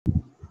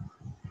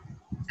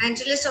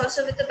Angelist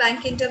also with the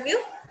bank interview?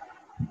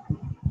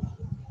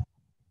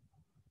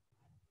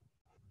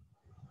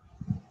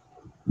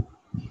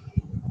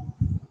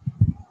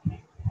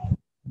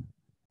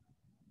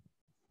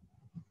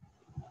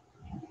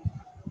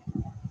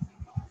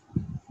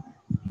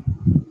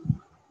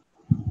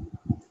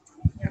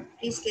 Yeah,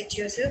 please get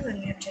yourself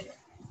unmuted.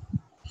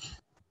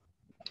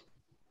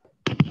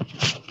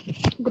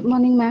 Good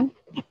morning, ma'am.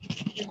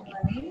 Good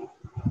morning.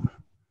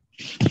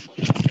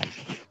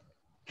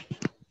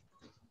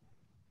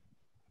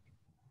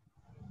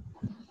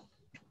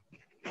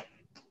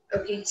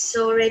 Okay,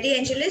 so ready,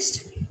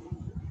 Angelist?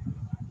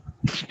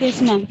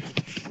 Yes, ma'am.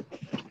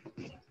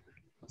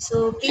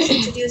 So please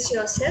introduce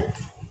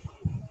yourself.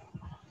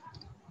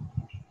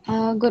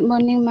 Good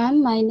morning,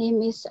 ma'am. My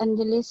name is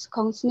Angelis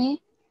Kongsni.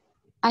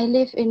 I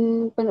live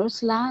in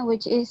Penursla,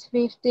 which is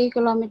 50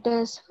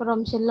 kilometers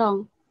from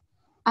Shillong.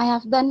 I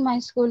have done my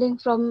schooling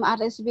from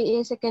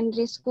RSBA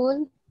Secondary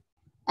School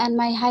and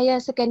my higher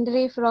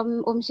secondary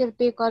from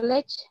Shilpi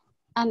College,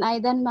 and I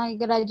done my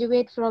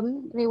graduate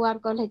from Rewar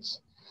College.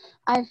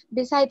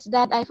 Besides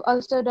that, I've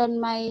also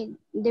done my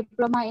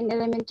diploma in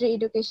elementary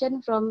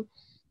education from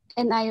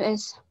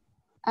NIUS.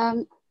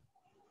 Um,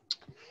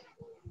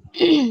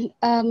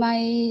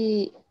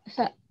 my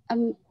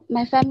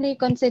my family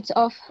consists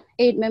of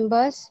 8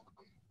 members,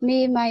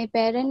 me, my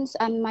parents,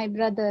 and my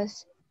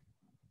brothers.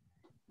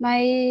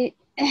 My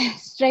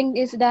strength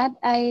is that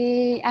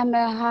I am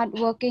a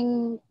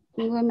hardworking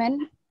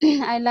woman.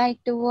 I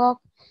like to work,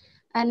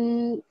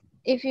 and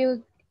if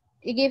you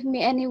give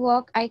me any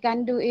work, I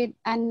can do it,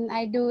 and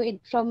I do it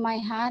from my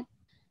heart.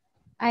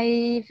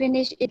 I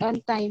finish it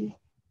on time.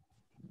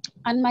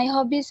 And my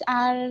hobbies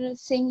are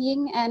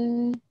singing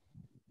and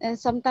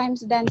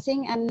sometimes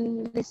dancing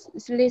and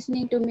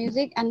listening to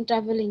music and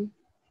traveling.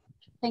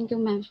 Thank you,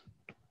 ma'am.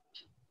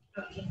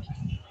 Okay.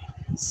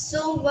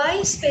 So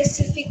why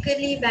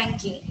specifically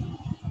banking?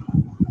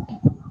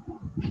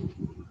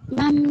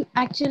 Ma'am,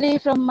 actually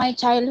from my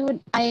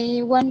childhood, I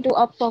want to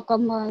opt for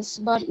commerce,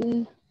 but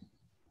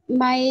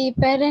my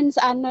parents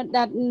are not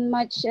that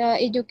much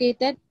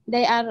educated.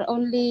 They are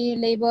only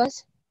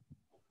laborers.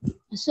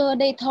 So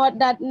they thought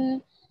that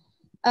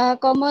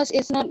commerce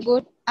is not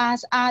good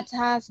as arts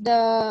has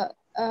the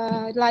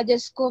larger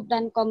scope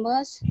than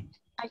commerce.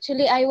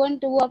 Actually, I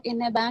want to work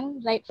in a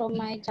bank right from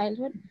my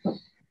childhood,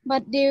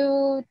 but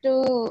due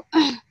to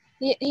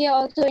here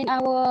also in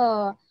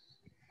our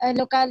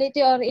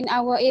locality or in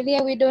our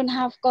area, we don't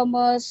have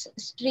commerce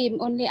stream,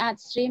 only art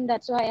stream.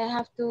 That's why I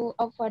have to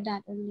offer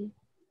that only.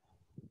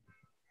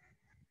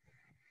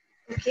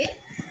 Okay.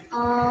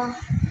 Uh,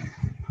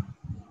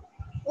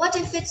 what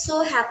if it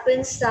so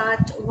happens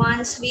that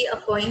once we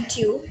appoint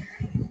you,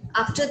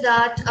 after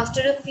that,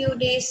 after a few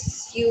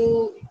days,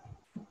 you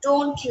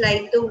don't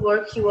like the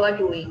work you are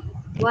doing?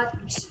 What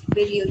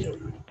will you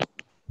do?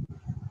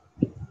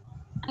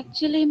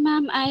 Actually,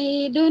 ma'am,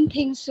 I don't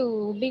think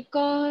so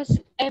because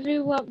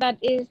every work that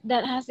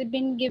has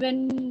been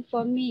given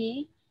for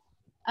me,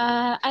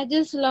 I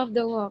just love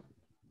the work.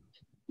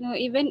 No,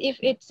 even if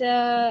it's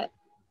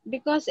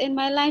because in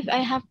my life I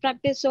have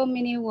practiced so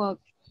many work.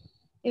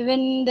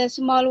 Even the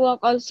small work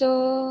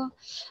also,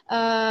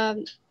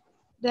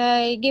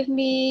 they give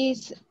me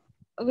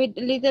with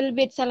little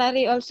bit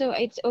salary also.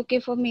 It's okay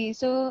for me.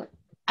 So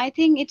I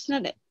think it's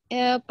not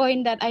a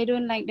point that I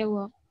don't like the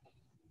work.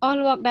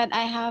 All work that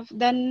I have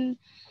done,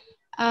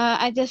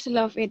 I just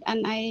love it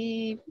and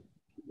I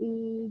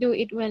do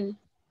it well.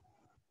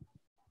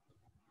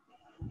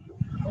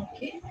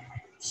 Okay.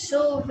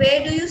 So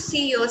where do you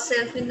see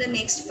yourself in the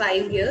next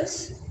 5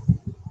 years?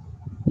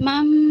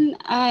 Ma'am,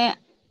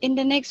 in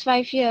the next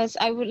 5 years,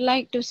 I would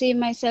like to see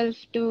myself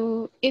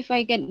to, if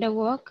I get the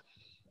work,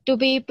 to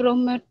be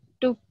promoted,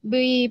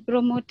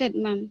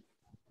 ma'am.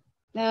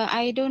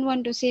 I don't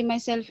want to see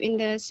myself in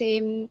the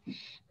same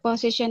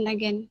position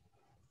again.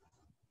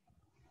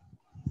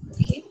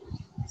 Okay.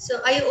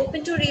 So are you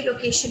open to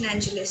relocation,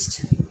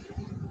 Angelist?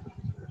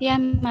 Yeah,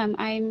 ma'am,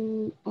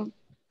 I'm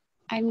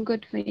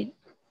good for it.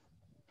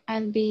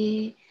 I'll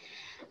be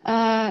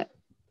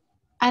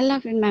I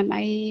love it, ma'am.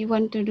 I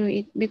want to do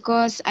it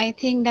because I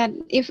think that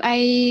if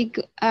I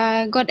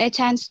got a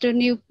chance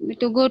to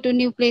go to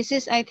new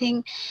places, I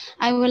think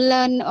I will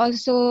learn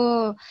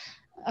also.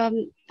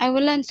 I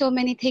will learn so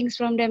many things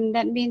from them.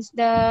 That means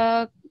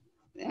the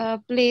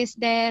place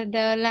there,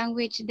 the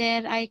language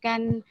there. I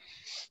can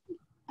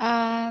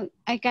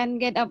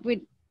get up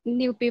with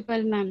new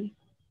people, ma'am.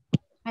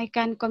 I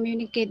can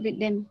communicate with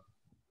them.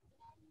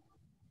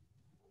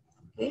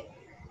 Okay.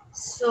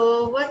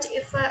 So what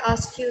if I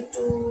ask you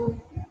to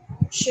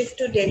shift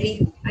to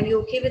Delhi? Are you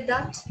okay with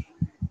that?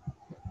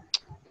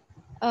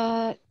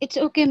 It's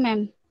okay,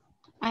 ma'am.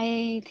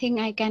 I think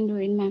I can do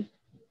it, ma'am.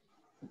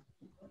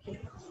 Okay.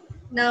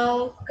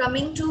 Now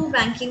coming to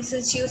banking,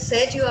 since you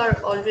said you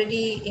are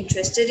already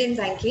interested in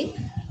banking,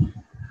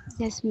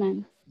 Yes,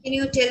 ma'am. can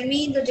you tell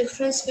me the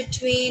difference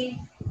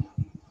between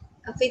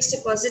a fixed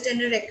deposit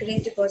and a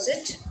recurring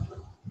deposit?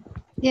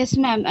 Yes,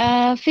 ma'am.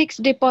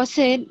 Fixed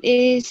deposit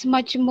is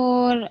much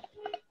more.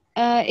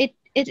 It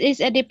is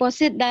a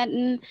deposit that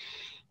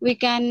we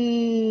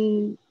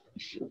can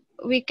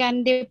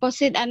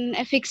deposit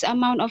a fixed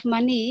amount of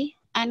money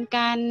and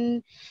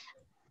can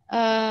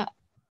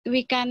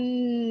we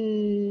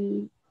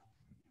can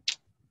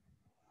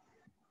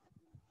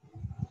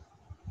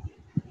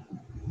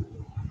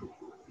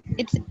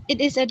it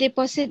is a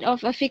deposit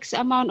of a fixed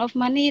amount of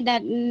money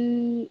that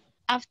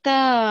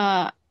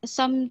after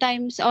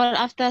sometimes or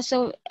after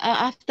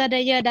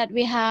the year that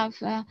we have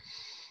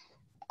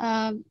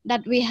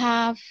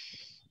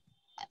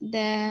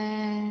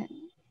the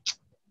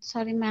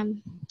sorry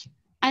ma'am,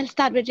 I'll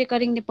start with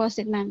recurring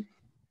deposit ma'am.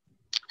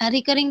 A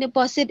recurring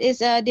deposit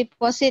is a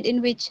deposit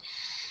in which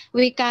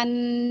we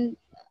can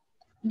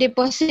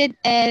deposit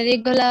a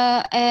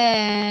regular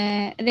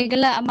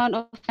amount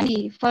of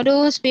money for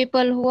those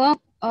people who work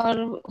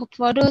or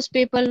for those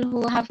people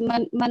who have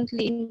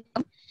monthly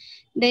income.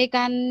 They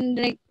can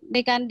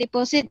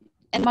deposit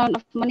amount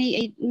of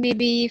money,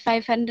 maybe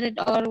 500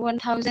 or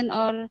 1,000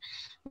 or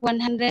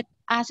 100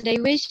 as they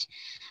wish,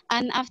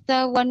 and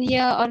after 1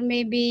 year or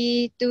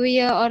maybe 2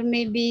 year or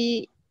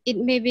maybe it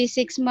may be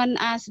 6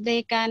 months as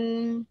they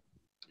can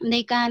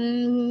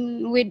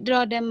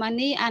withdraw the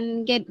money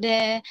and get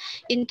the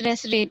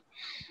interest rate.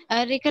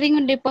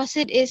 Recurring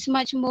deposit is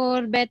much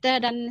more better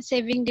than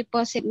saving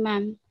deposit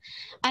ma'am.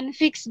 And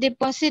fixed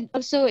deposit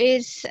also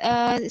is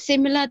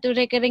similar to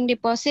recurring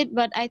deposit,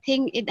 but I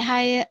think it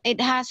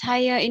has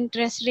higher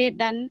interest rate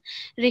than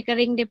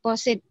recurring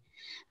deposit.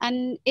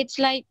 And it's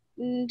like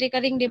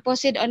recurring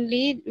deposit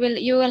only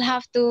you will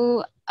have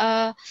to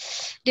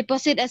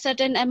deposit a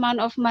certain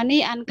amount of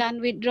money and can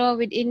withdraw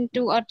within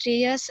 2 or 3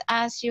 years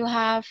as you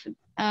have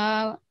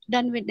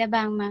done with the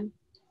bank ma'am.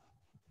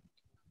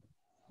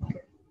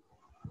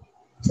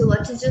 So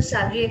what is your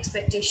salary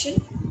expectation?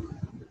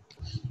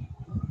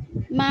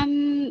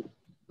 Ma'am,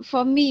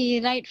 for me,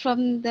 right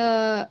from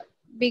the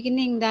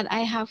beginning that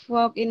I have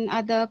worked in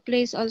other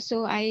place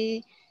also,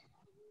 I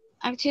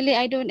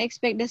don't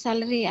expect the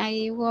salary.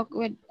 I work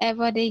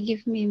whatever they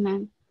give me,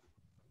 ma'am.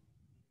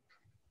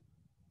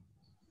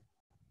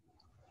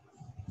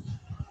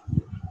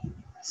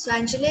 So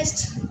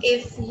Angelist,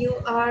 if you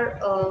are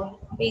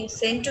being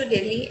sent to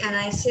Delhi and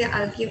I say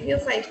I'll give you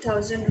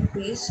 5,000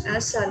 rupees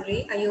as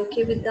salary, are you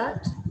okay with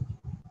that?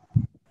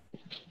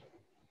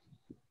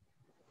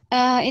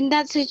 In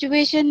that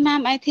situation,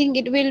 ma'am, I think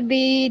it will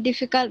be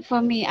difficult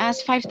for me.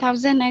 As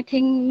 5,000, I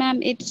think,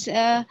 ma'am, it's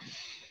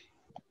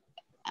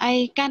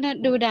I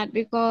cannot do that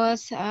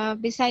because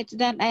besides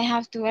that, I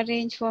have to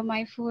arrange for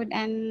my food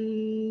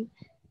and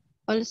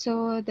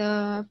also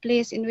the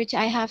place in which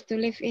I have to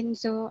live in.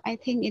 So I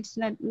think it's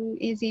not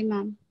easy,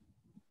 ma'am.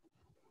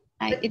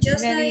 But It's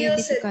very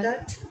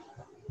difficult.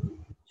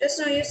 Just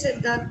now you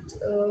said that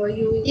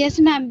you Yes,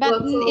 ma'am, but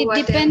work for it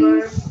whatever.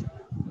 depends.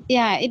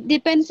 Yeah, it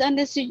depends on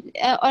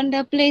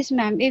the place,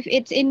 ma'am. If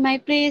it's in my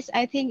place,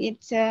 I think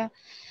it's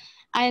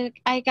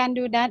I can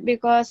do that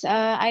because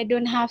I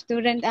don't have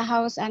to rent a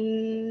house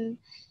and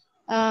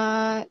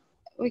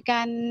we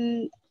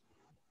can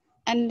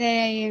and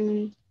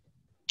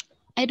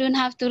I don't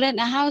have to rent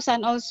a house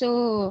and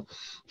also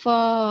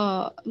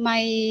for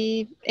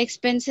my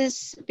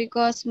expenses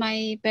because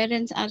my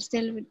parents are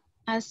still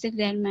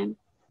there, ma'am.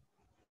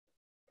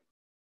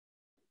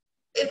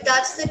 If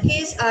that's the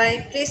case,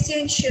 I place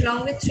you in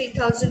Shillong with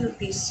 3,000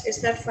 rupees.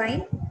 Is that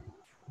fine?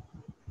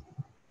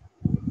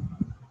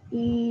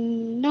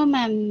 No,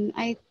 ma'am.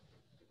 I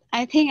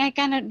think I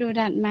cannot do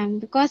that, ma'am,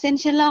 because in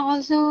Shillong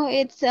also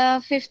it's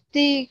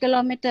 50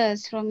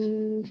 kilometers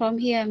from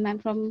here, ma'am,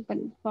 from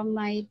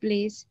my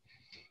place.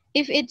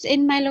 If it's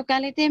in my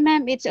locality,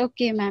 ma'am, it's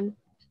okay, ma'am.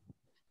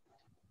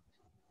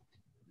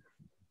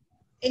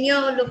 In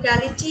your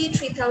locality,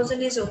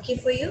 3,000 is okay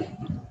for you?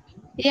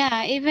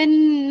 Yeah,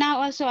 even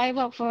now also I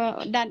work for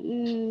that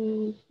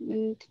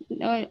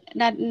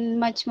that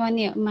much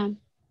money, ma'am.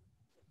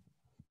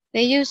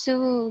 They used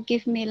to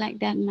give me like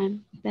that,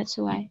 ma'am. That's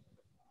why.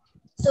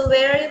 So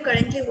where are you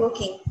currently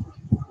working?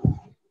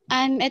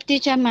 I'm a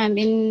teacher, ma'am,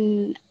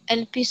 in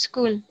LP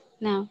school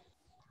now.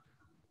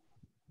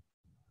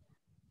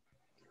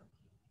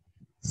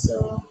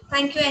 So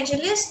thank you,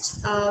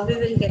 Angelist. We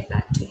will get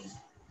back to you.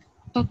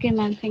 Okay,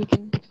 ma'am. Thank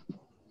you.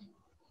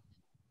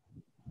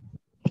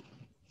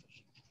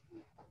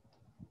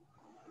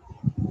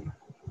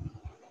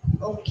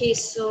 Okay,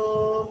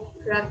 so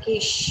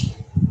Rakesh.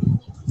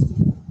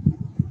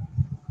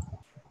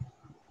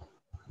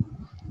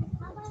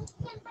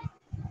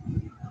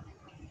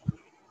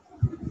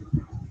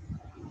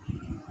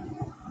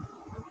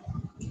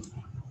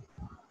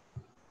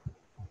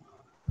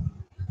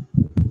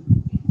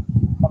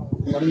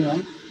 Good morning,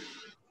 ma'am.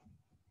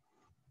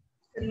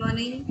 Good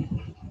morning.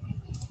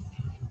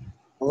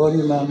 How are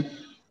you, ma'am?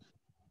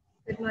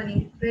 Good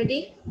morning.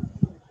 Ready?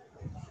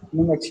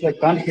 No, actually, I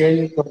can't hear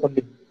you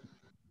properly.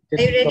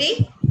 Are you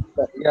ready?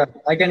 Yeah,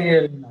 I can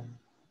hear you now.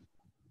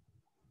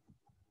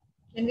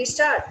 Can we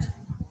start?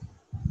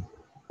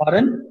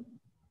 Pardon?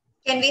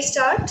 Can we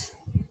start?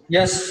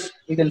 Yes,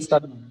 we can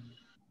start now.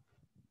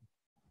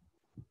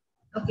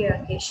 Okay,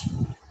 Rakesh.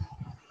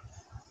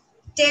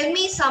 Tell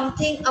me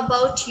something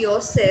about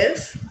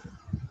yourself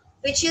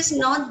which is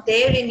not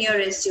there in your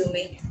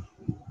resume.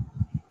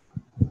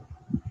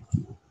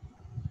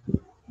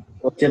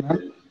 Okay,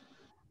 ma'am.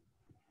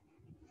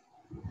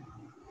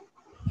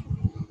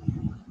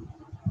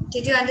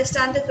 Did you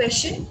understand the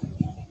question?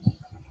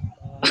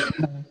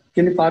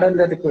 Can you pardon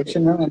that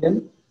question, ma'am,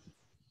 again?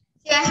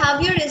 See, I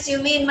have your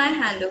resume in my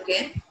hand,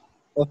 okay?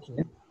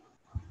 Okay.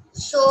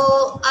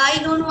 So I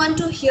don't want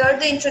to hear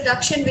the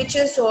introduction which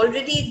is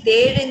already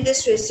there in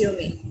this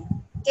resume.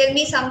 Tell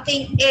me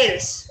something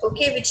else,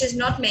 okay, which is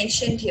not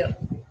mentioned here.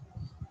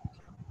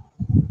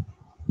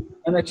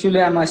 And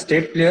actually, I'm a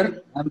state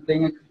player. I'm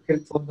playing a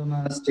cricket for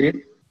the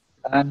state,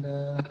 and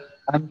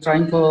I'm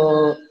trying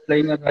for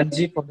playing a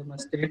Ranji for the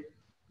state.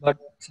 But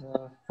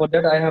for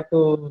that, I have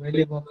to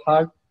really work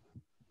hard,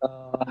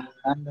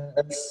 and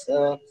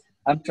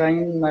I'm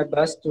trying my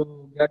best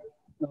to get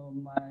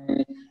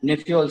my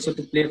nephew also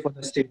to play for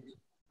the state.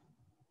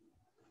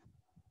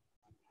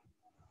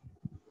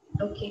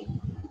 Okay.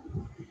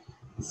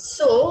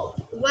 So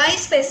why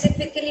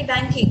specifically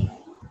banking?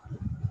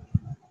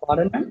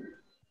 Pardon, ma'am?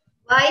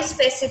 Why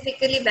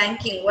specifically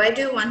banking? Why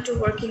do you want to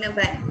work in a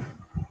bank?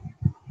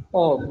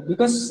 Oh,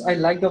 because I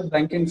like the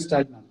banking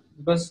style, ma'am.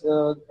 Because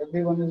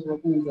everyone is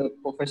working in the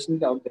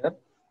professional out there,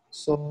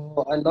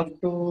 so I love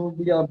to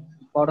be a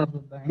part of the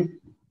bank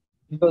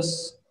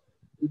because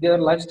their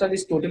lifestyle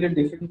is totally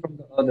different from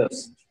the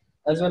others,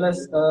 as well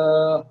as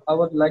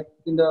our like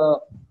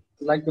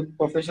the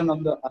profession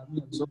of the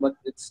army also, but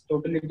it's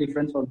totally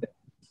different from them.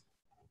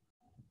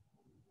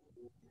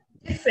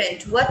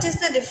 Different. What is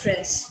the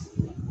difference?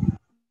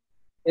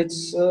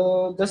 It's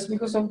just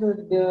because of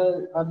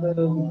the other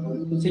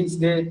things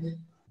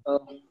uh,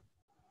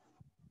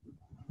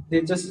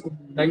 they just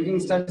banking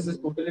styles is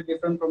totally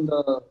different from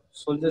the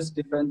soldiers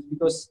different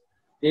because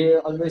they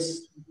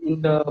always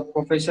in the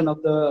profession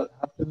of the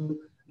have to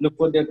look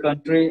for their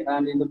country,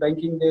 and in the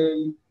banking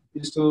they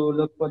used to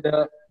look for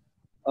their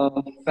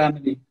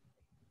family.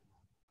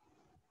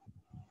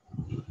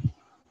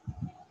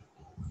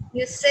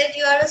 You said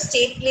you are a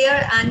state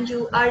player and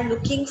you are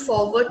looking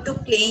forward to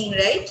playing,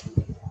 right?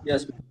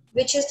 Yes, ma'am.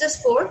 Which is the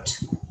sport?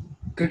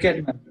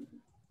 Cricket, ma'am.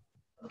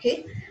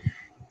 Okay.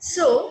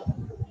 So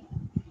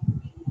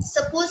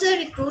suppose I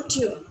recruit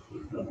you,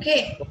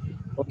 okay,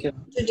 Okay.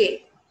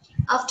 today.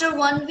 After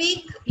 1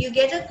 week, you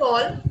get a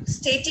call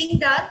stating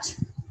that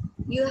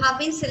you have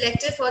been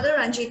selected for the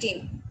Ranji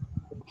team.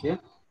 Okay.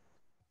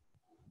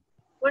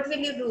 What will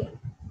you do?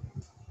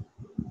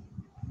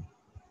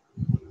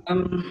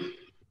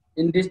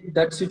 In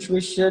that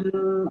situation,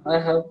 I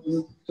have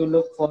to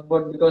look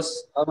forward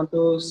because I want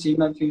to see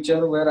my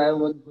future where I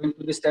was going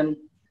to be stand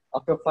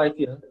after 5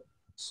 years.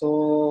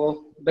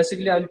 So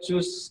basically, I'll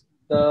choose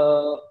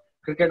the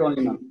cricket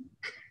only, ma'am.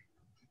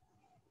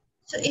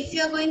 So if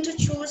you are going to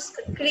choose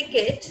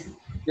cricket,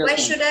 why Yes, ma'am.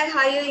 should I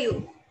hire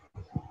you?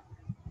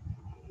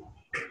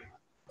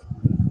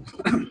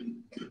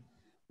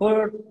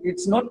 For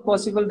it's not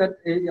possible that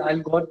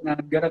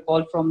I'll get a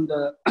call from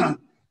the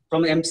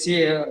from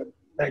MCA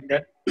like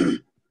that.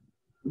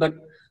 But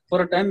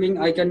for a time being,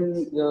 I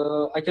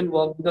can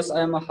work because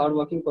I am a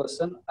hardworking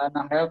person and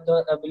I have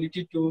the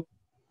ability to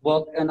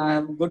work and I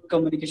have good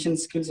communication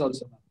skills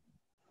also.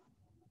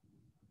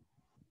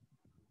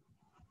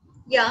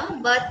 Yeah,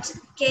 but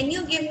can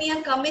you give me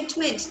a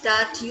commitment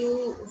that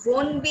you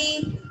won't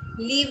be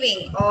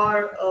leaving,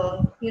 or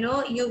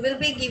you will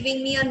be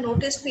giving me a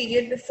notice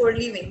period before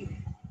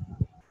leaving?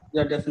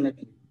 Yeah,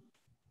 definitely.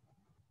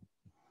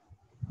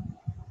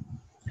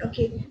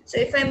 Okay, so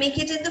if I make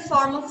it in the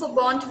form of a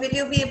bond, will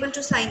you be able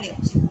to sign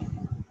it?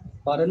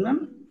 Pardon, ma'am?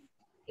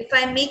 If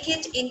I make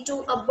it into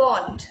a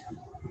bond,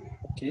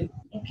 Okay.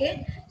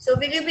 okay, so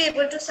will you be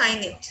able to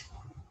sign it?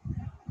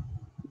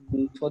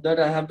 For that,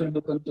 I have to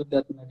look into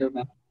that matter,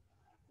 ma'am.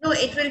 No,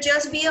 it will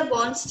just be a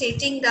bond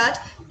stating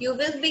that you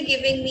will be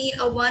giving me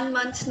a 1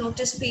 month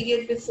notice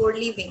period before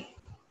leaving,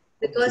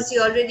 Okay. because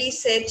you already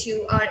said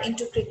you are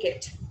into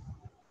cricket.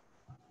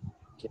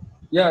 Okay.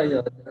 Yeah,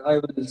 yeah. I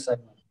will sign,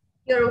 ma'am.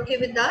 You're okay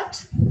with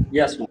that?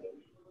 Yes, ma'am.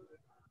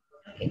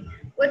 Okay.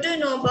 What do you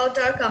know about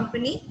our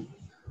company?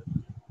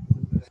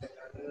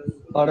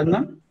 Pardon,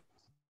 ma'am?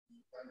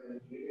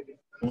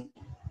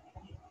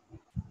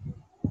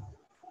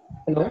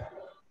 Hello.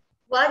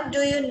 What do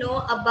you know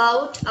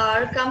about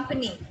our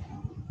company?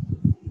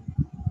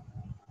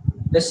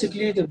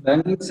 Basically, the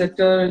banking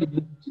sector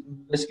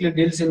basically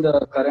deals in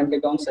the current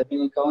accounts,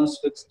 saving accounts,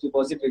 fixed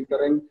deposit,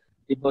 recurring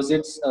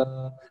deposits,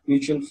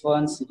 mutual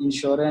funds,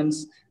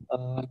 insurance,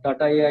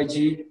 Tata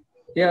AIG.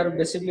 They are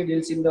basically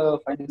deals in the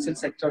financial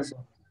sector. So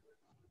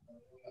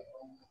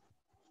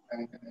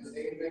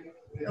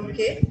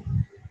Okay.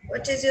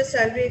 What is your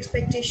salary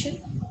expectation?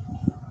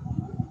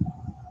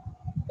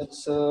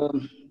 it's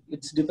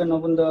it's depend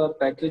on the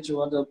package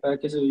or the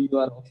package you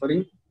are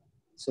offering.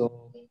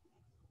 So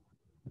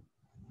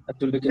have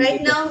to look into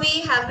Right that. now,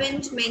 we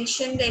haven't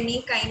mentioned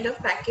any kind of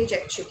package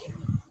actually.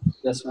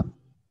 Yes, ma'am.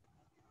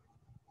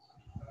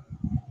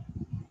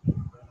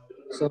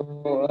 So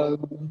I'm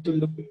going to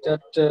look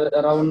at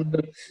around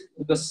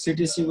because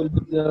CTC will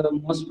be the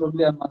most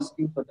probably I'm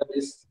asking for that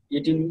is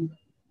 18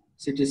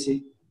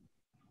 CTC.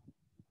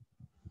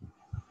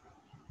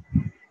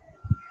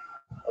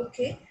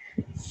 Okay.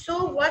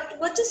 So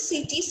what is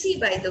CTC,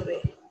 by the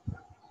way?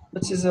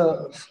 Which is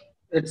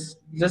it's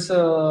just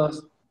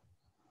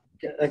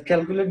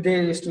calculate.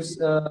 They used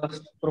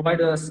to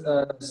provide a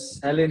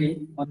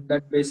salary on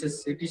that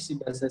basis,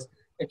 CTC basis.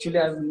 Actually,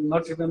 I'm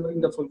not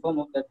remembering the full form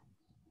of that.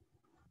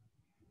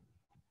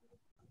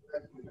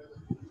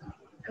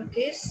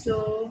 Okay,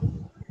 so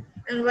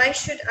and why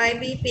should I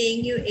be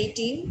paying you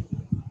 18?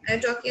 Are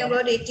you talking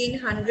about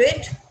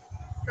 1800?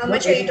 How Not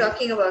much are you 18.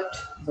 talking about?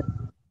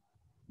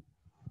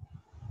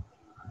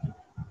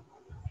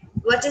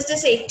 What is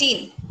this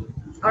 18?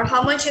 Or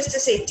how much is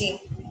this 18?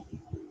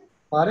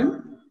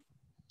 Pardon?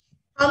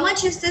 How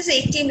much is this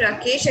 18,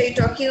 Rakesh? Are you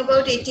talking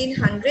about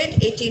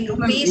 1800, 18 No,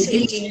 ma'am, rupees,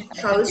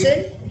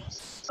 18,000,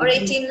 or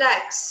 18, 18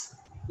 lakhs?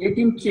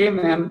 18K,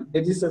 ma'am.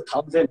 That is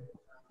 1,000,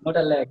 not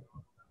a lakh.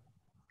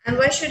 And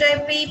why should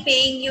I be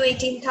paying you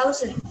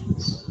 18,000?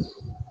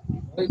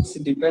 It's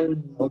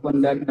depend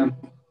upon that, ma'am.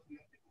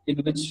 In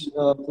which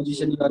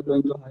position you are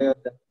going to hire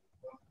them.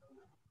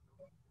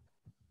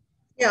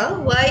 Yeah,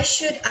 why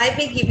should I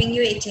be giving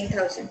you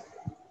 18,000?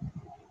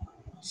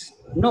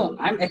 No,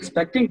 I'm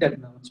expecting that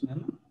much,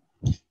 ma'am.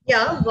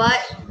 Yeah,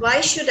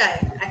 why should I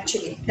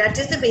actually? That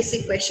is the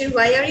basic question.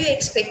 Why are you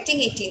expecting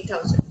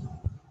 18,000?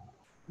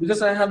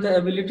 Because I have the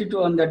ability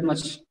to earn that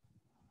much.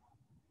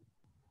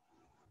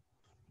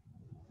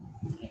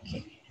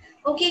 Okay.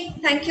 Okay,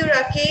 thank you,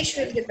 Rakesh.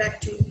 We'll get back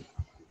to you.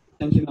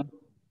 Thank you, ma'am.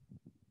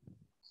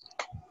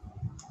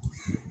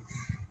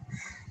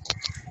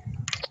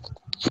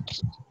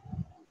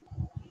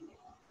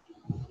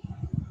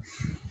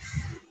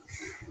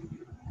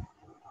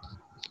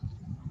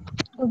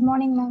 Good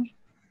morning, ma'am.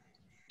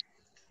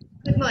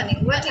 Good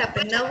morning. What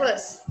happened?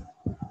 Nervous?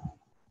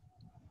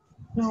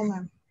 No,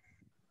 ma'am.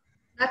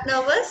 Not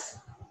nervous?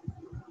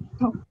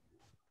 No.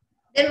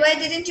 Then why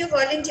didn't you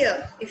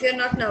volunteer if you're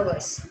not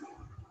nervous?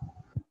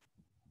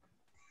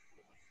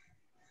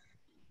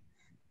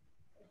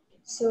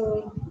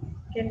 So,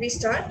 can we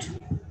start?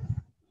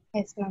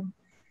 Yes, ma'am.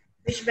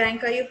 Which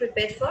bank are you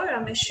prepared for,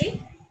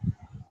 Rameshri?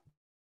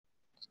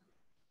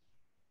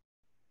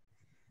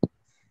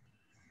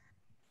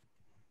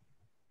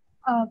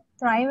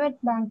 Private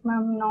bank,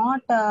 ma'am.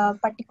 Not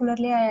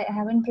particularly. I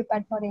haven't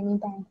prepared for any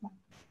bank, ma'am.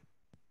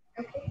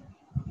 Okay.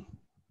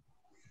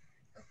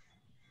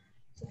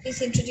 So, please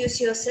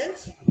introduce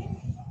yourself.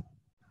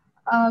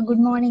 Good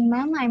morning,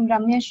 ma'am. I'm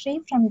Ramya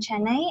Shri from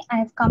Chennai.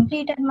 I've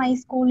completed my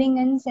schooling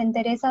in St.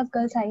 Teresa's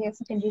Girls Higher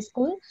Secondary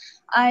School.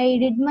 I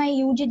did my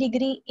UG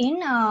degree in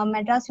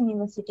Madras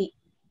University.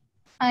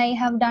 I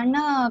have done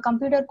a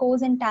computer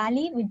course in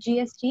Tally with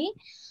GST.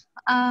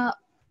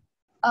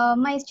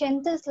 My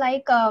strength is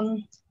like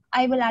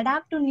I will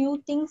adapt to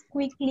new things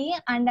quickly,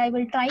 and I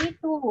will try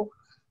to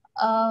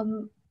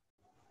um,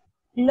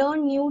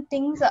 learn new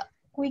things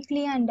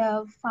quickly and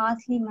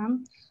fastly,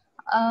 ma'am.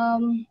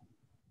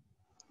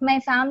 My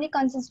family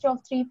consists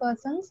of 3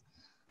 persons.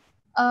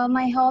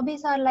 My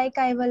hobbies are like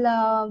I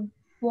will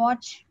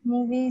watch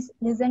movies,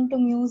 listen to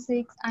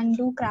music, and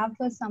do craft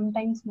work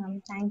sometimes,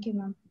 ma'am. Thank you,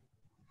 ma'am.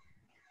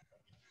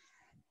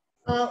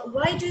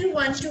 Why do you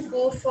want to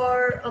go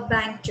for a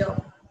bank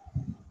job?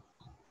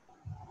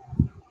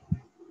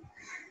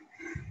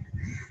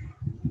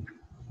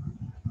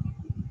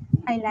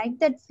 I like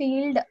that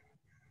field,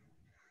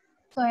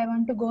 so I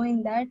want to go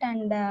in that,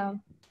 and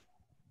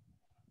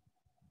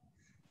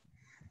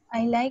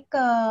I like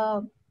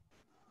all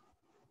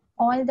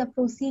the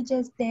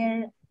procedures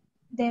there.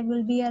 There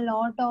will be a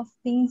lot of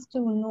things to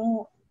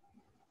know,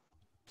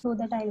 so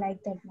that I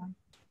like that one.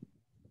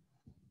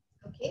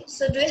 Okay.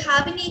 So, do you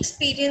have any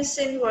experience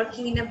in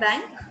working in a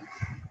bank?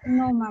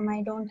 No, ma'am,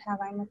 I don't have.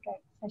 I'm a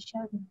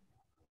fresher.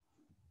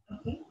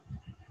 Okay.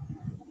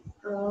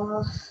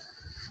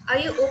 Are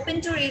you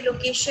open to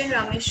relocation,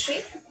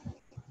 Rameshri?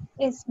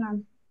 Yes,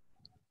 ma'am.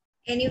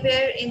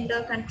 Anywhere in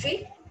the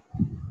country?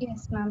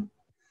 Yes, ma'am.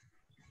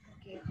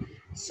 Okay.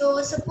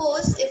 So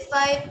suppose if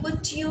I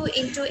put you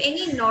into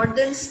any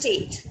northern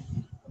state,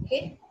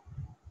 okay,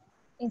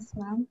 Yes,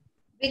 ma'am.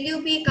 will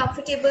you be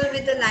comfortable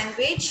with the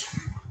language?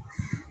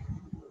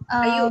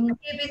 Are you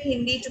okay with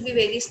Hindi, to be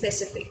very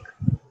specific?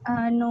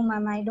 No,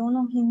 ma'am, I don't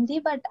know Hindi,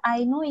 but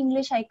I know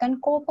English. I can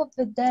cope up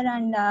with that,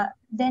 and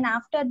then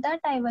after that,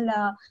 I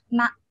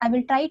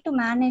will try to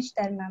manage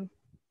that, ma'am.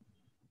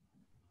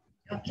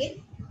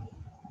 Okay.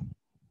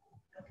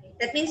 Okay.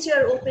 That means you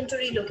are open to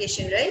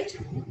relocation, right?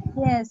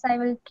 Yes, I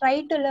will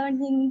try to learn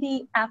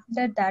Hindi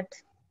after that.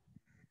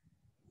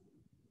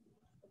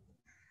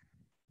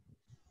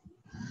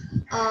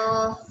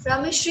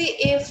 Rameshri,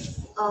 if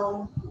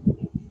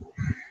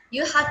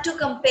you had to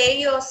compare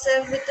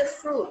yourself with a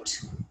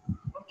fruit,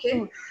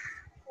 okay?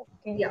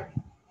 Okay. Yeah.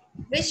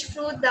 Which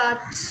fruit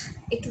that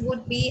it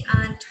would be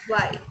and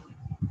why?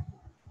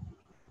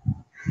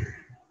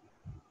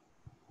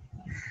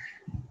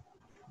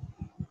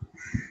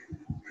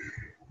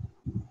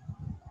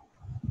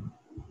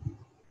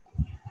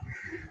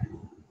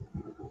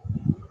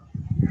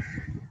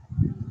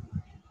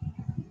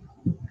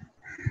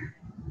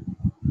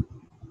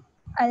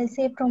 I'll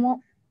say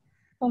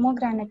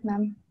pomegranate,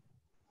 ma'am.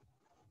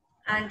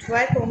 And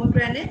why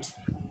pomegranate?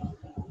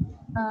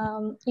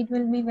 It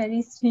will be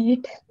very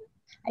sweet.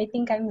 I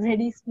think I'm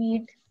very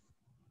sweet.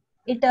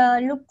 It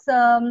looks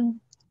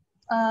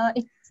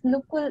its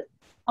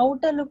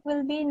outer look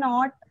will be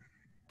not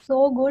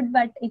so good,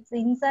 but its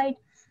inside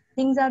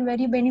things are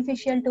very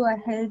beneficial to our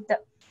health.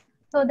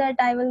 So that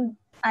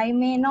I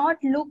may not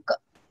look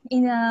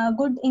in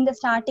good in the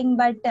starting,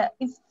 but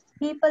if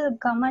people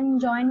come and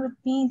join with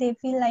me, they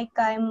feel like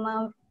I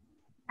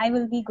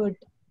will be good.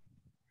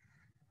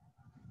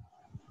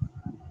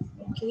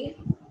 Okay.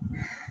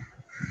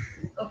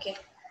 Okay.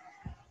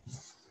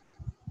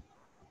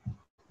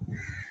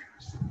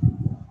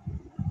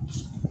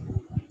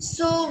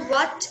 So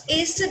what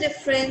is the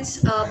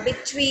difference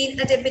between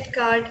a debit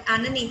card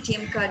and an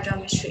ATM card,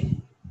 Rameshri?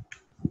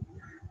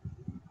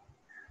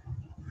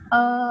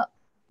 Uh,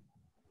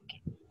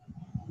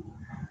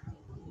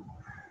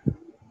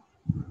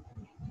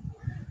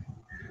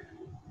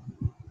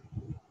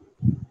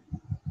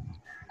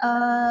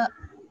 uh,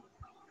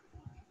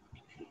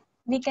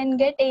 we can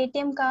get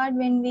ATM card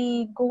when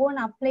we go and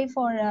apply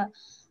for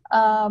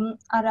our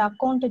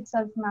account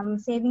itself, ma'am.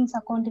 Savings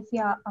account. If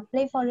you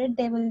apply for it,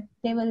 they will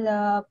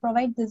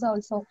provide this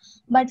also.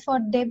 But for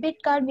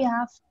debit card, we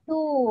have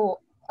to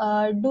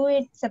do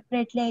it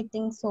separately, I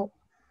think so.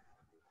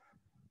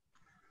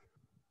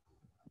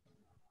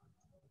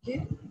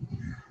 Okay.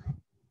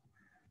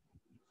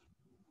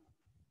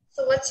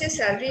 So what's your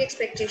salary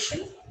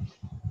expectation?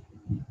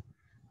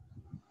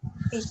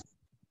 It's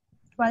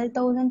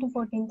 12,000 to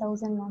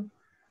 14,000, ma'am.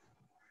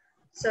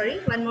 Sorry,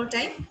 one more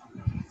time.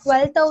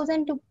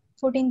 12,000 to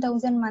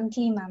 14,000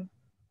 monthly, ma'am.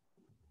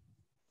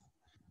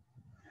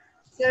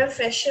 You're a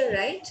fresher,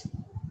 right?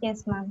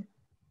 Yes, ma'am.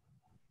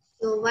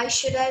 So why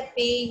should I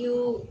pay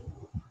you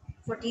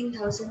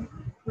 14,000?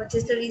 What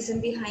is the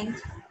reason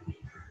behind?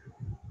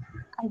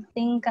 I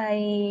think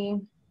I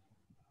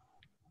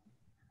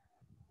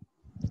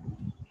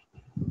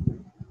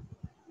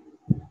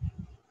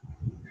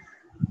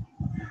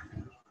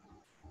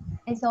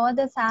saw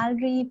the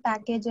salary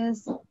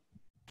packages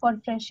for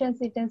freshers.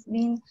 It has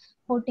been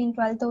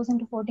 12,000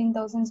 to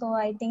 14,000. So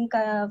I think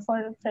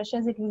for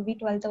freshers it will be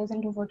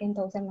 12,000 to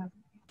 14,000, ma'am.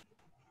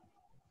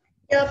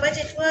 Yeah, but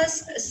it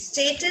was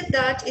stated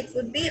that it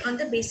would be on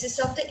the basis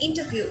of the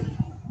interview.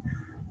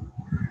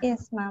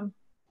 Yes, ma'am.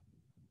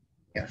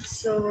 Yeah.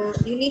 So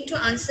you need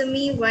to answer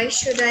me, why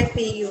should I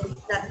pay you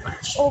that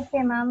much?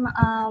 Okay, ma'am.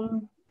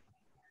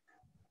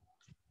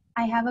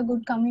 I have a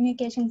good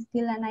communication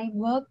skill and I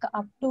work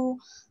up to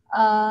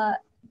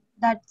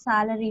that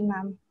salary,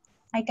 ma'am.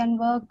 I can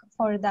work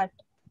for that.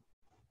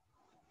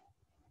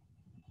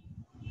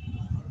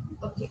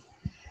 Okay.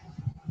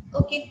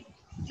 Okay.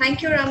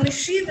 Thank you,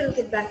 Rameshri. We'll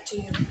get back to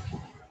you.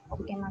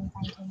 Okay, ma'am.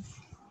 Thank you.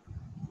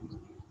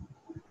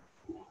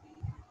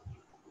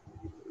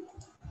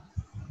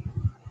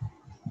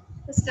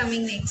 Who's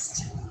coming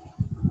next?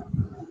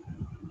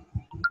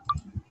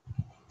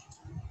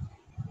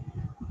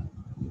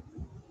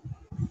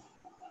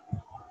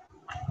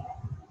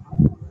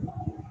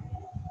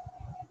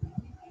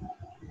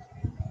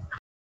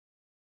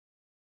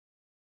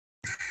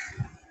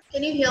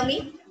 Can you hear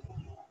me?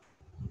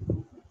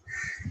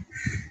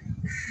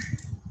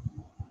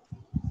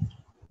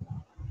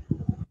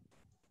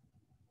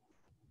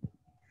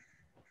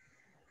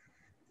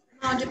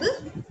 Audible?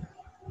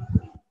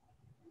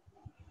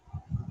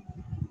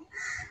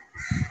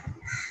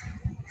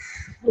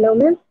 Hello,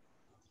 ma'am.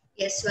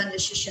 Yes,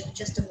 Vandashisha.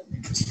 Just a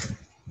moment.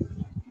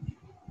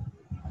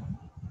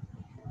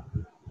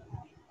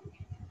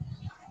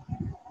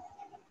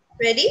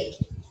 Ready?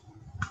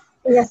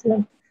 Yes,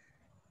 ma'am.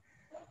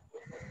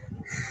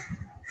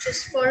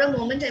 Just for a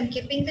moment, I'm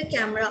keeping the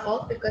camera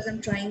off because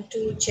I'm trying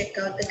to check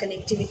out the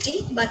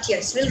connectivity. But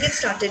yes, we'll get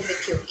started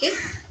with you, okay?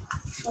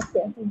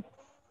 Okay.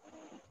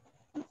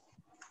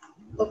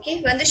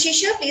 Okay,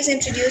 Vandashisha, please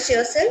introduce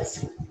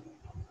yourself.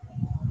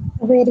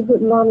 Very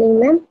good morning,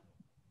 ma'am.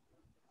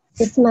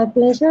 It's my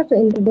pleasure to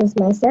introduce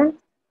myself.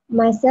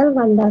 Myself,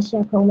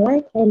 Vandasya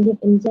Konglai. I live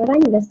in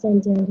Jarang,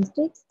 Western Java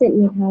District, State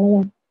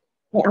Meghalaya.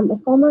 I am a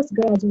commerce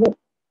graduate.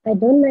 I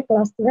done my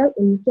class 12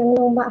 in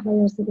Kianglongbak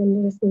Higher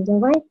Secondary School,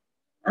 Javai,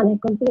 and I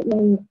complete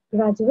my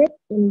graduate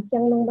in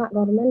Kianglongbak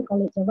Government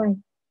College, Javai.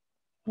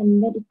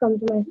 And when it comes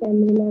to my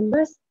family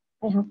members,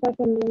 I have 5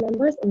 family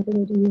members,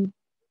 including me.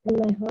 And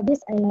my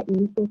hobbies, I like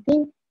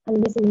cooking and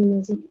listening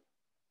music.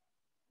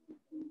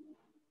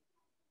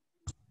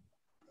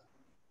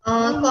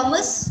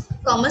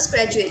 Commerce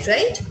graduate,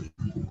 right?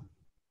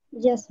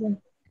 Yes, ma'am.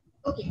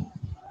 Okay.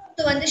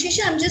 So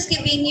Vandashisha, I'm just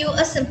giving you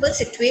a simple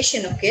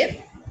situation,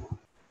 okay?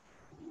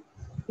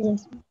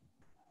 Yes.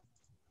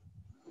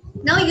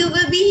 Now you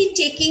will be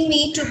taking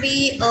me to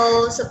be,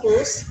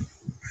 suppose,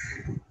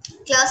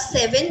 class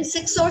 7,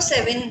 6 or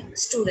 7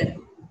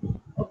 student,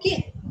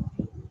 okay?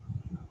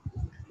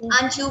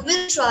 Yes. And you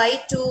will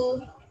try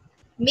to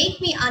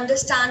make me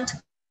understand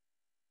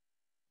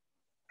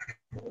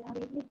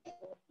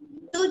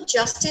to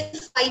just in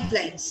 5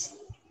 lines.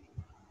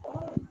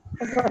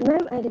 What,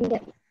 ma'am? I didn't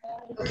get.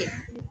 Okay.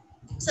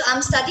 So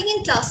I'm studying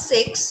in class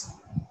 6.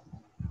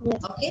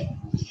 Yes. Okay.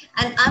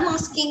 And I'm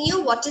asking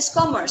you what is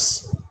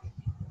commerce.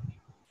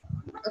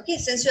 Okay.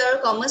 Since you are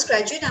a commerce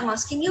graduate, I'm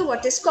asking you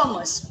what is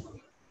commerce.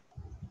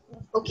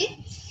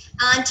 Okay.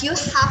 And you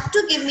have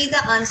to give me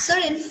the answer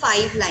in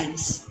 5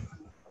 lines.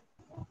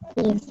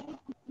 Yes.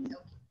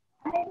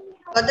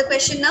 Got the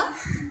question now?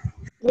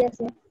 Yes.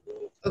 Yes.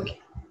 Okay.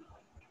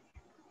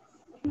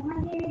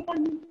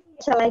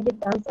 Shall I give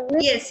the answer?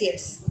 Yes,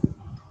 yes.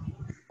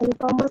 And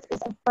commerce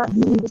is a part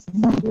in the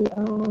study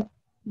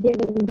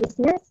dealing in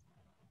business.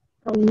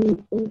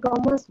 And in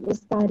commerce, we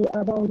study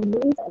about the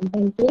loans and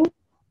banking.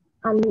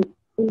 And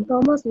in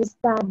commerce, we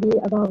study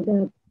about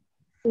the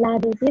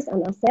liabilities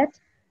and assets.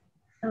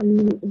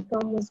 And in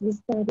commerce, we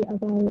study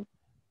about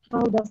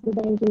how does the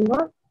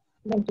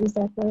banking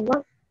sector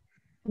work.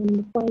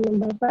 And point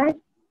number 5,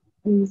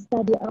 we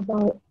study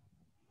about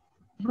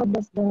how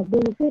does the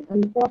benefit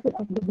and profit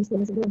of the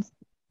business goes.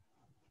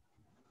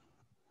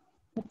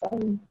 That's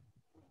all.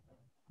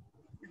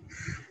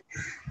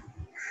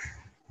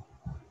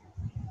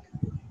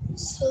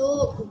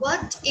 So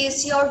what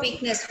is your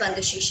weakness,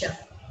 Pandashisha?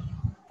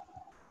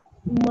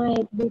 My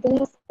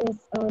weakness is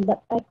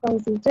that I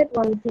concentrate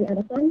one thing at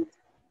a time,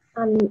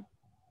 and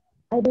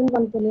I don't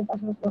want to live a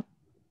hard work.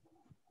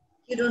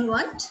 You don't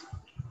want?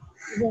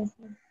 Yes,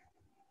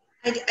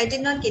 I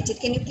did not get it.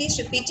 Can you please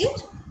repeat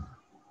it?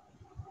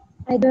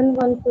 I don't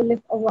want to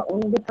live a work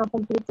without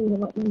completing the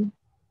work.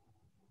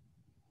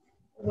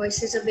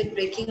 Voice is a bit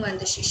breaking,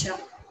 Pandashisha.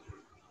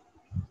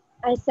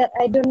 I said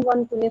I don't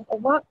want to live a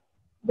work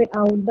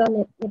without done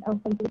it,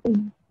 without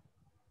completing.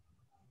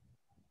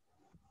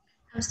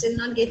 I'm still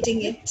not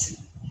getting it.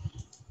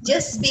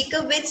 Just speak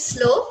a bit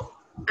slow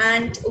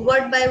and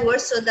word by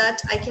word so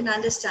that I can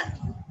understand.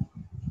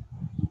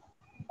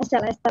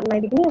 Shall I start my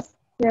weakness?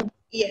 Yeah.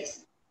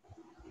 Yes.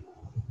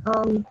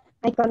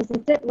 I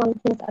concentrate one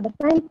thing at a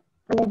time,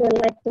 and I don't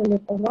like to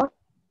live a work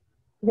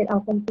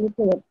without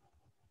completing it.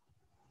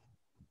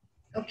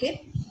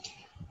 Okay.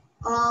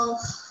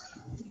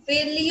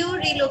 Will you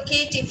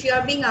relocate if you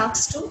are being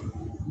asked to?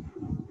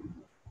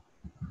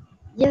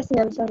 Yes,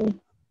 ma'am, sorry.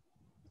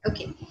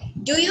 Okay.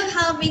 Do you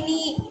have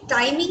any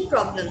timing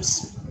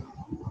problems?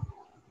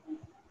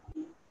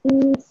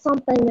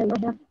 Sometimes, ma'am,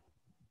 I have.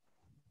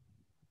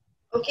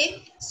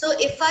 Okay. So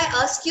if I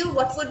ask you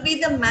what would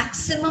be the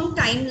maximum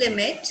time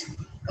limit,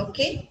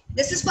 okay,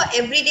 this is for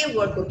everyday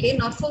work, okay,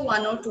 not for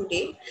 1 or 2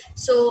 days.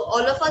 So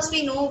all of us,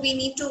 we know we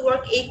need to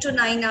work 8 to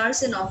 9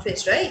 hours in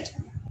office, right?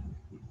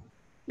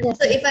 Yes,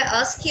 So ma'am. if I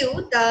ask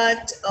you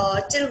that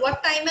till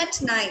what time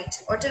at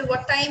night or till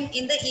what time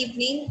in the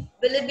evening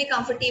will it be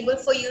comfortable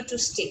for you to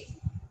stay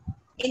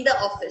in the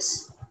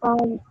office?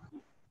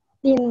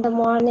 In the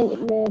morning,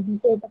 it may be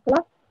 8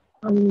 o'clock.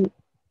 In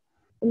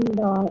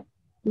the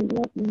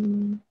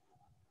evening,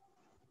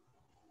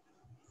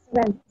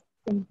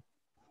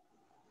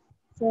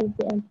 7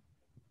 p.m.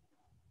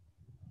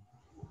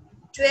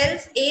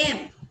 12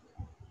 a.m.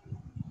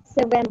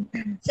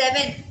 7.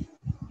 7.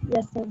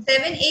 Yes, sir.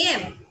 7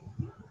 a.m.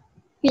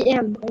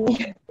 PM.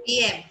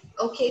 p.m.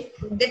 Okay.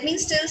 That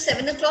means till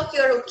 7 o'clock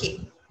you're okay.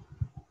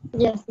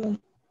 Yes, ma'am.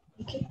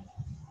 Okay.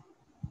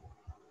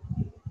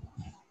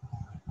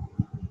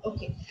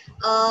 Okay.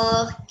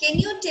 Can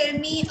you tell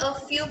me a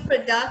few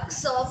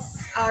products of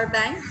our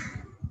bank?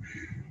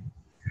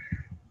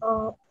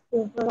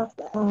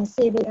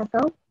 Saving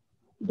account,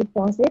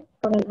 deposit,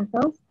 current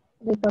account,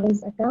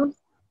 recurrence account.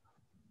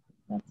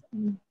 That's,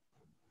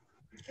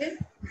 Okay.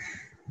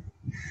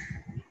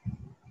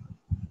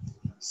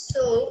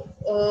 So,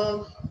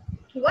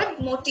 what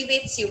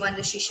motivates you,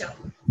 Vandashisha?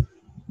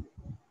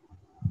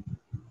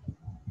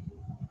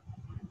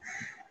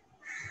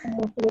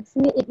 motivates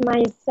me is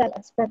my self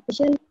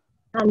expectation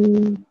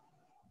and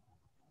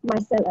my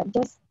self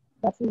adjust.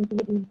 That's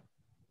motivates me.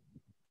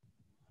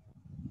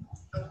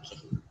 Okay.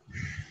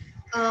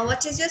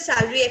 What is your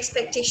salary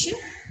expectation?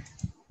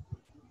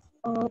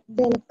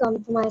 When it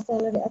comes to my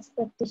salary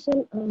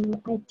expectation,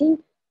 I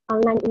think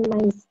align in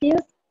my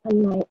skills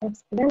and my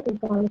experience in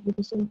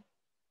qualification.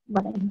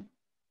 But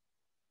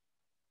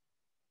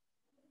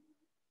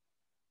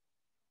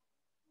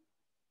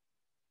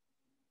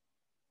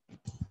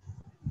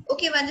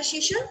Okay,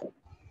 Vandashisha,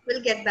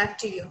 we'll get back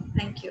to you.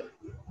 Thank you.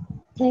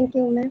 thank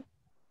you, ma'am.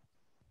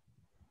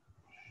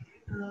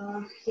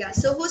 Yeah,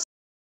 so who's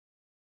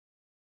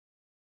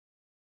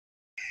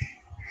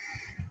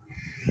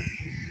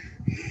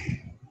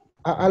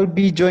I'll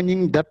be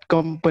joining that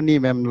company,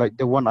 ma'am, like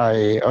the one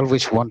I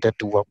always wanted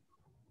to work.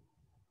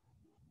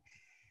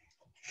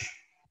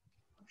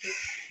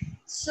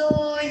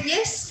 so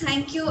yes,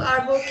 thank you,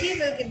 Arboki.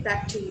 We'll get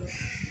back to you.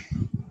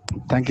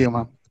 Thank you,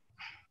 ma'am.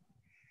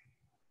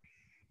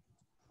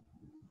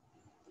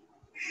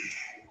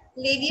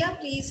 Lydia,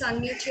 please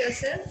unmute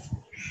yourself.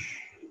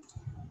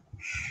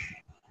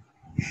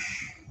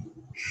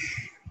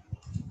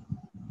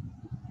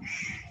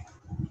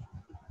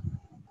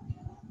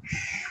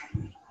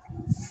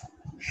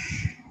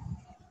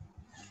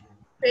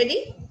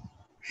 Ready?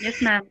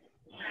 Yes, ma'am.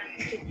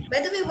 Okay. By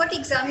the way, what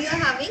exam you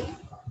are having?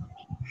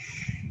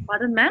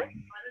 Pardon, ma'am?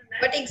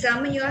 What What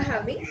exam you are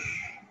having?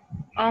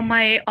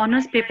 My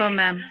honors paper,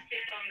 ma'am.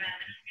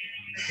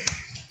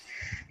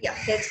 Yeah,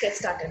 let's get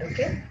started,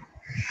 okay?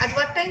 At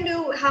what time do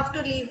you have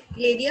to leave,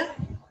 Lydia?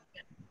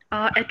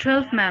 At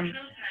 12, ma'am.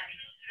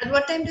 At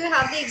what time do you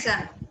have the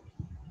exam?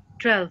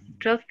 12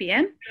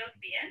 p.m.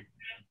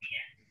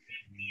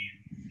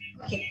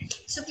 Okay,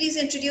 so please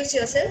introduce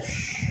yourself.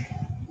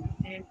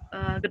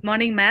 Good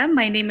morning, ma'am.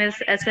 My name is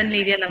SN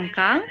Lydia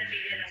Lamkang,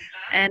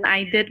 and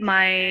I did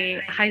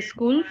my high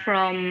school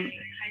from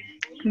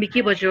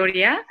Miki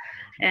Bajoria,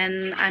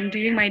 and I'm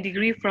doing my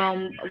degree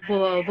from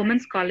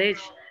Women's College.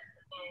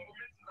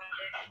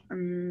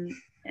 And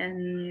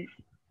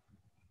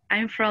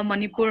I'm from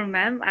Manipur,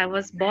 ma'am. I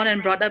was born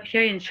and brought up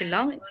here in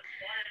Shillong,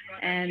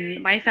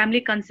 and my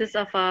family consists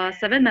of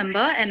 7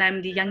 members, and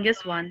I'm the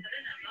youngest one.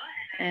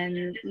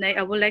 And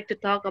I would like to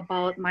talk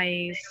about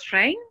my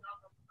strength,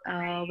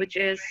 which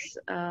is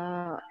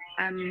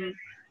I'm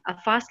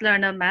a fast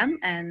learner, ma'am,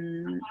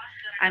 and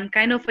I'm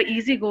kind of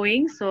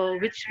easygoing, so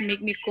which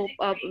make me cope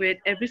up with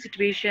every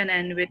situation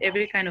and with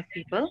every kind of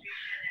people.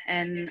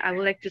 And I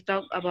would like to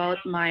talk about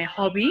my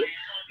hobby,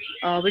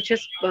 which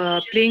is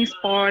playing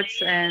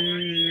sports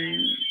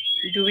and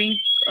doing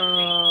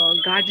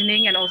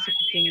gardening and also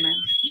cooking,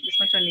 ma'am. This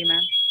much only,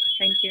 ma'am.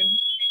 Thank you.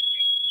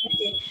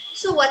 Okay.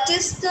 So what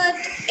is that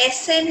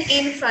SN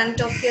in front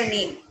of your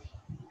name?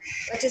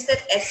 What is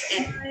that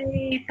SN?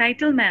 My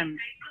title, ma'am.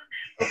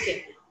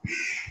 Okay.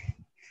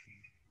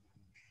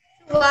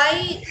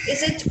 Why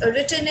is it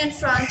written in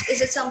front?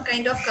 Is it some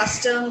kind of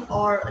custom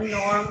or a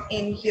norm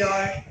in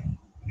your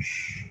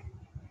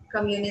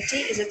community?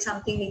 Is it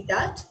something like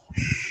that?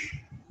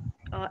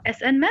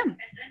 SN, ma'am.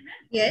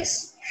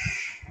 Yes.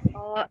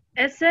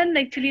 SN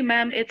actually,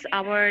 ma'am, it's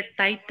our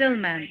title,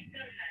 ma'am.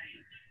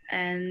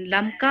 And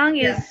Lamkang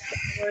is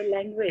our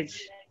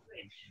language.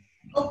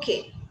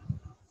 Okay.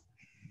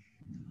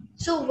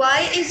 So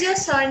why is your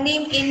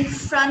surname in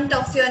front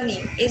of your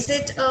name? Is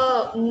it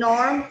a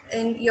norm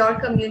in your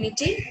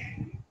community?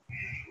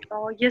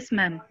 Yes,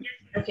 ma'am.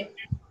 Okay.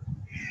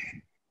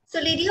 So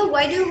Lydia,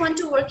 why do you want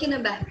to work in a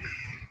bank?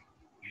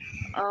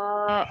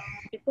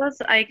 Because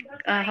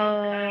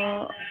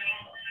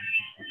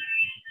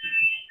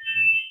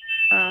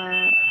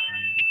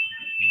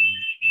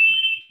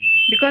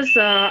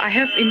I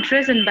have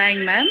interest in bank,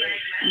 ma'am.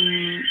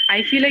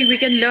 I feel like we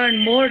can learn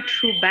more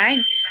through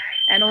bank,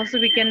 and also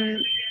we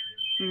can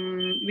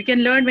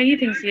learn many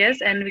things,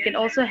 yes, and we can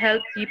also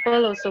help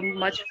people also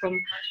much from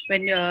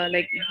when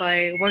like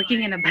by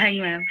working in a bank,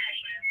 ma'am.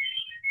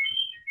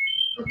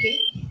 Okay,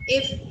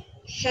 if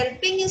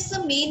helping is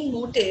the main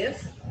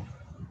motive,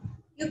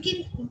 you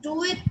can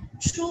do it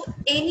through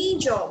any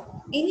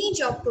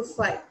job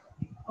profile.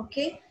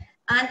 Okay,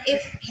 and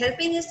if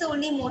helping is the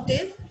only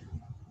motive,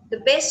 the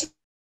best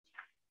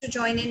to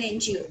join an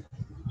NGO.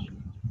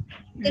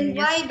 Then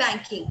why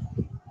banking?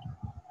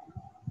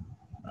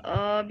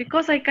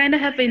 Because I kind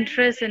of have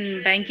interest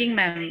in banking,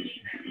 ma'am.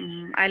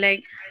 I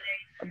like,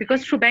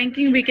 because through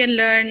banking we can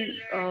learn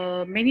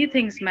many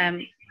things, ma'am,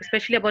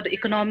 especially about the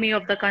economy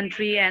of the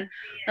country, and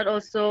not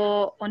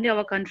also only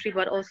our country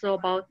but also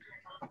about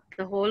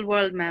the whole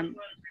world, ma'am.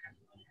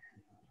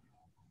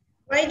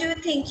 Why do you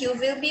think you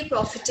will be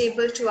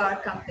profitable to our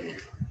company?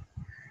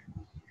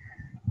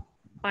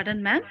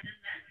 Pardon, ma'am?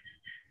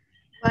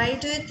 Why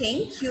do you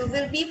think you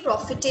will be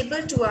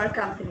profitable to our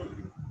company?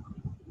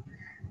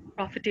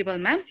 Profitable,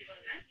 ma'am?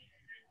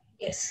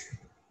 Yes.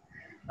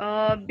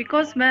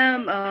 Because,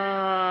 ma'am,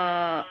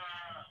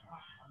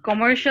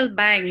 commercial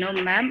bank, no,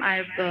 ma'am.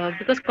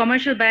 Because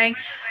commercial bank,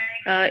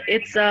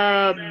 it's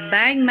a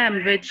bank,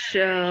 ma'am, which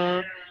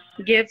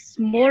gives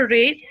more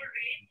rate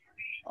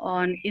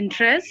on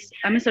interest.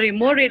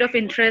 More rate of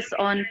interest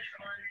on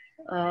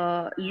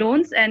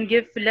loans and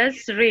give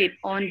less rate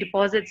on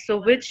deposits.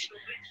 So which,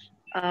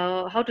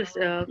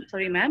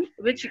 sorry, ma'am,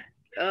 which,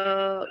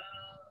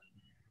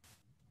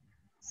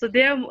 so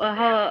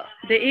the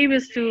aim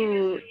is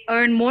to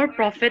earn more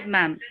profit,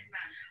 ma'am.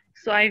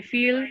 So I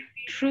feel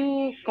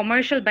through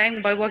commercial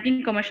bank, by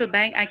working commercial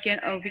bank,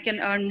 we can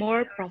earn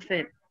more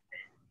profit.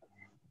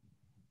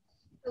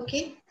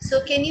 Okay,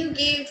 so can you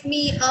give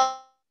me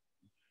a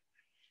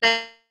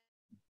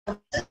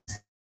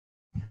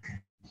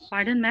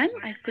Pardon, ma'am,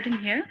 I couldn't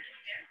hear.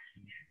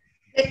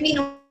 Let me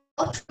know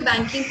about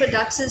banking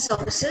products and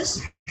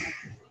services.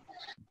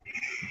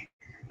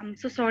 I'm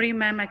so sorry,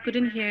 ma'am, I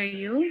couldn't hear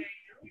you.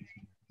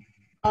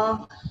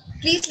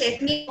 Please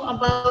let me know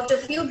about a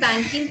few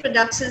banking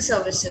products and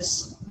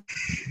services.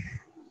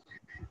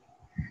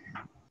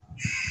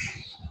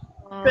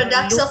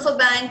 Products of a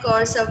bank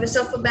or service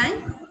of a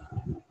bank?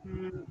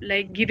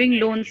 Like giving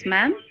loans,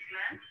 ma'am,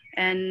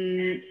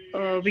 and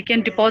we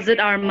can deposit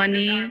our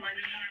money,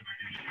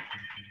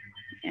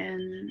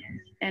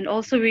 and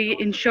also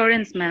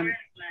insurance, ma'am.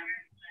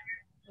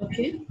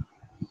 Okay.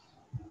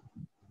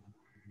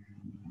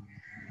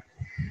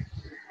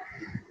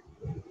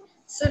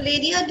 So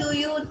Lydia, do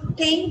you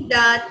think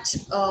that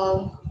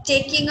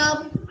taking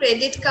a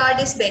credit card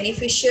is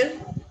beneficial?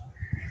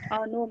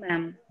 No,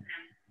 ma'am.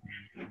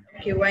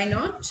 Okay, why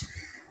not?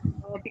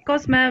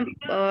 because, ma'am,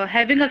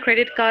 having a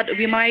credit card,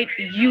 we might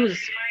use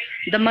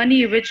the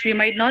money which we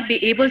might not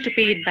be able to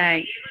pay it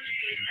back.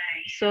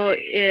 So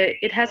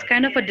it has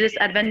kind of a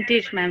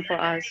disadvantage, ma'am, for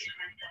us.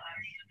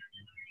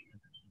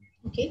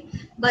 Okay,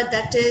 but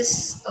that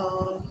is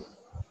a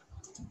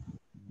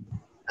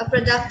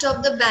product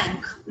of the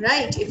bank,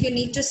 right? If you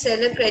need to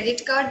sell a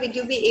credit card, will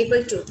you be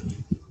able to?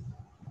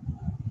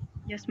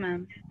 Yes,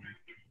 ma'am.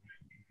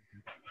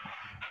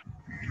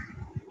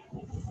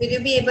 Will you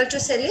be able to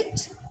sell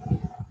it?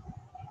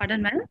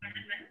 Pardon, ma'am?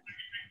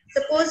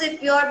 Suppose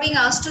if you are being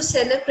asked to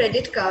sell a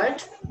credit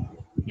card,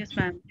 Yes,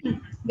 ma'am.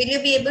 will you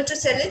be able to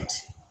sell it?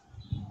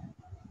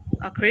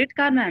 A credit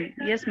card, ma'am?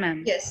 Yes,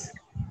 ma'am. Yes.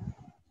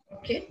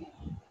 Okay.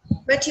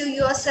 But you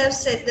yourself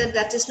said that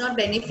that is not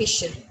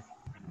beneficial.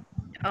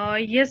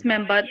 Yes,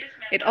 ma'am, but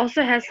it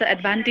also has the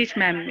advantage,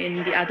 ma'am,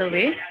 in the other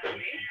way.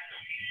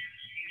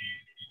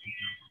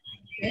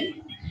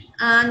 Okay.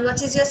 And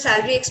what is your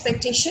salary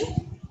expectation?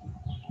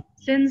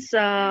 Since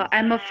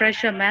I'm a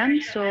fresher,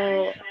 ma'am,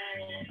 so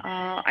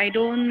I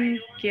don't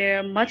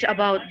care much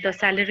about the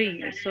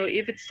salary. So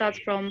if it starts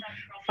from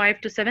 5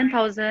 to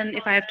 7,000,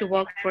 if I have to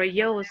work for a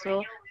year or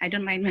so, I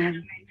don't mind,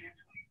 ma'am.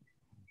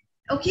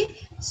 Okay.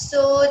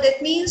 So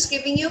that means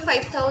giving you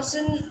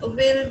 5,000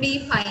 will be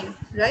fine,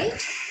 right?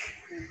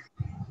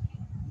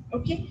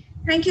 Okay.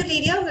 Thank you,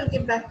 Lydia. We'll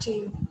get back to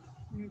you.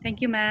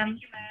 Thank you, ma'am.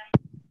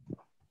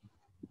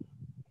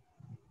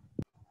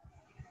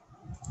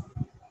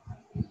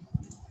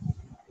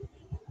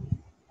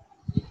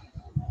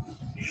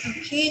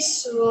 Okay.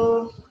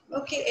 So,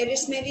 okay,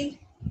 Eris Mary.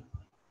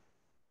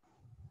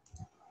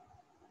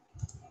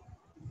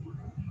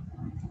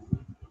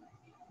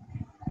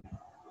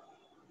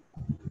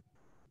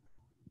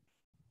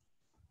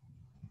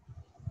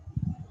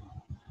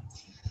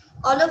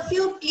 All of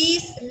you,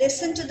 please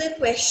listen to the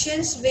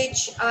questions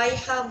which I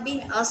have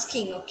been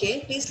asking,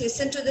 okay? Please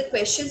listen to the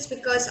questions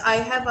because I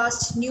have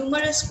asked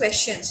numerous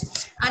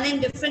questions and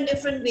in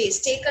different ways.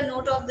 Take a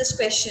note of these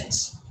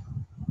questions.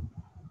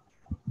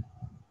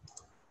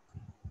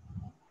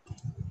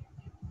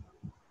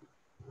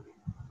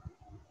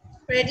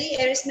 Ready,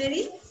 Eris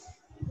Mary?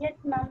 Yes,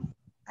 ma'am.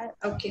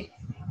 Okay.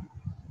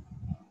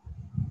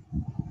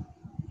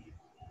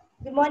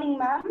 Good morning,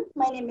 ma'am.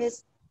 My name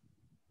is...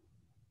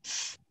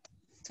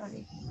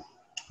 Sorry.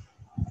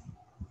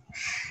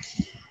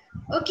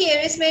 Okay,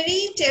 Eris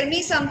Mary, tell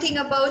me something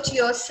about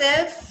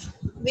yourself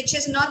which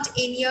is not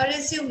in your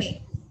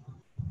resume.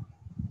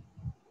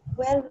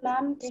 Well,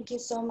 ma'am, thank you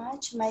so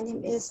much. My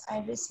name is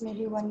Iris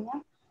Mary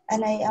Wanya,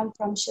 and I am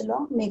from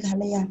Shillong,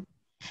 Meghalaya.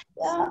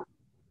 Yeah,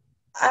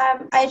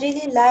 I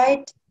really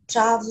like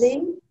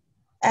traveling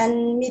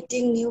and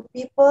meeting new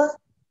people,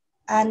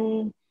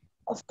 and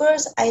of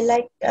course, I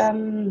like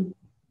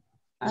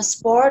a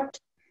sport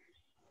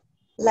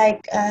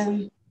like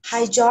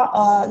high jump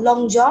or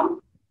long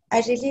jump.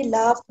 I really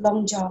love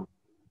long jump.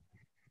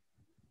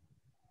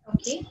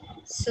 Okay,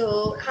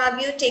 so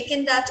have you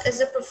taken that as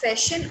a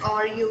profession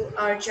or you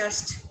are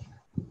just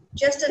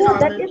a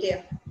normal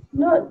player?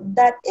 No,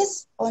 that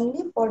is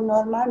only for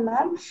normal,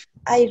 ma'am.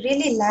 I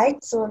really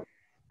like, so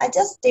I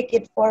just take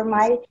it for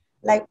my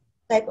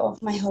type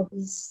of my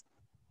hobbies.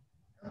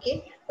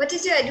 Okay, what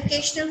is your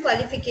educational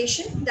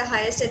qualification? The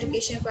highest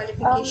educational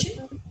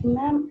qualification?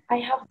 Ma'am, I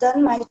have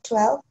done my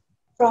 12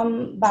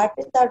 from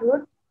Barpeta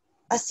Road,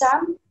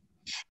 Assam,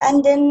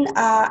 and then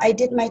I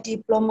did my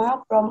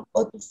diploma from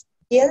Auto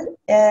Skill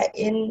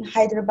in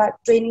Hyderabad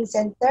Training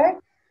Center,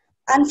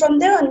 and from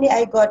there only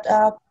I got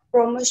a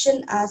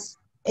promotion as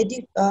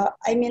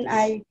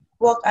I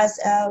work as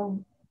a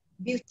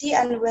beauty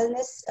and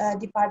wellness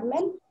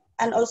department,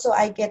 and also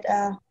I get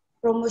a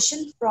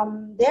promotion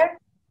from there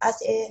as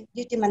a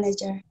duty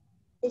manager.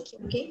 Thank you.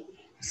 Okay,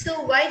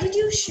 so why did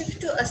you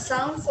shift to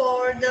Assam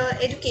for the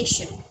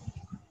education?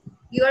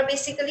 You are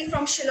basically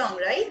from Shillong,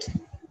 right?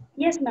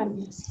 Yes, ma'am.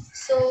 Yes.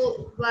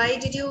 So why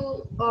did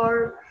you,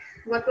 or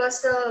what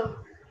was the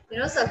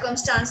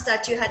circumstance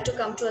that you had to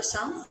come to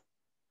Assam?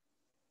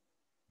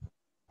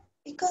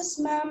 Because,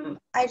 ma'am,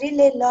 I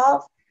really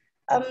love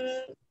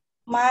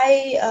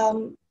my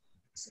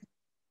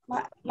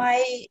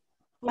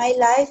my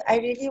life. I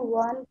really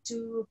want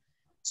to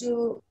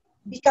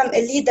become a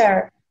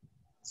leader.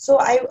 So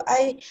I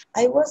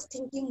was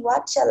thinking,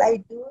 what shall I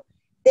do?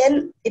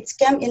 Then it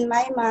came in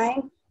my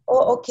mind,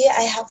 oh, okay,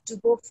 I have to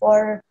go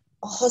for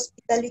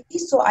hospitality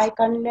so I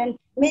can learn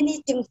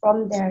many things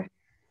from there.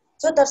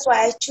 So that's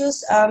why I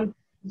choose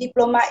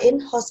diploma in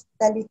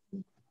hospitality.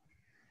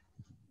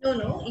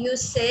 No, you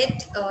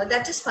said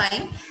that is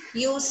fine.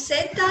 You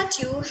said that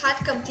you had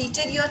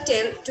completed your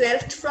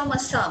 12th from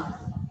Assam.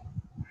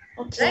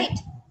 Okay. Right?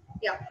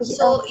 Yeah.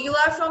 So you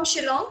are from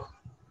Shillong?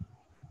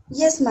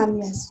 Yes, ma'am,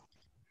 yes.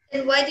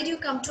 And why did you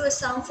come to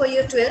Assam for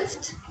your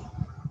 12th?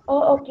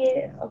 Oh,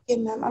 okay,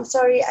 ma'am. I'm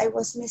sorry, I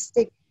was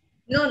mistaken.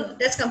 No,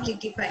 that's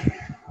completely fine.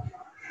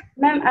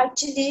 Ma'am,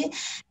 actually,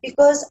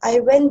 because I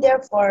went there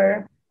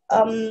for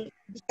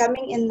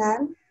becoming a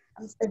nun.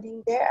 I'm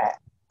studying there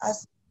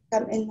as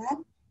become a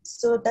nun.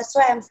 So that's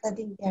why I'm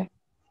studying there.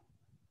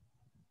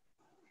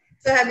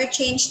 So have you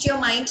changed your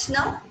mind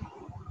now?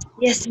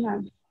 Yes,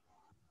 ma'am.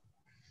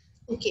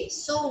 Okay,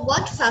 so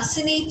what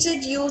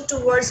fascinated you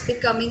towards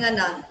becoming a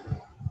nun?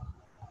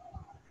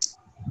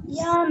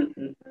 Yeah,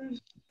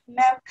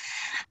 ma'am.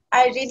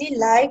 I really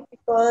like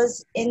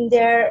because in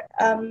there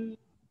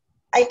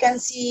I can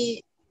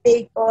see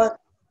they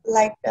got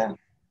like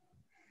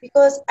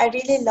because I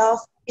really love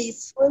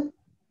peaceful.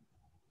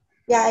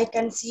 Yeah, I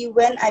can see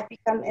when I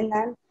become a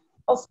nun.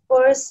 Of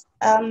course,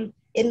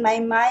 in my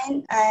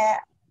mind,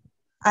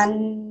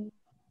 and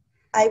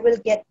I will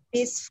get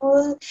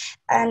peaceful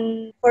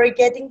and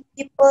forgetting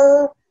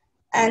people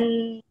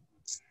and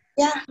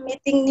yeah,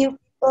 meeting new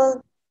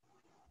people.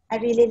 I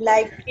really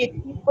like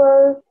great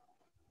people.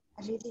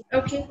 I really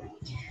Okay,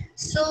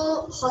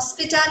 so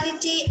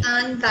hospitality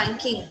and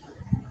banking,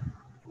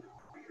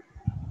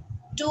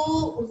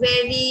 two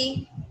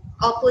very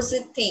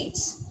opposite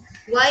things.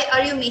 Why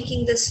are you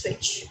making the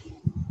switch?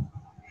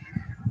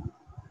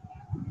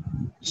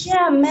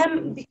 yeah,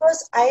 ma'am.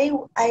 Because I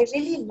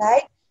really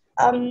like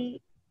um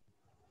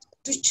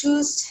to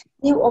choose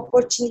new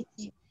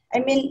opportunity. I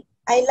mean,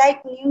 I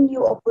like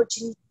new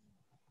opportunity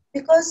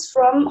because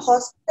from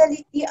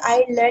hospitality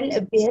I learn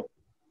a bit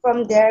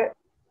from there.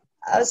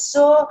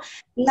 So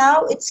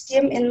now it's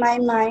came in my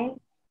mind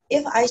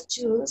if I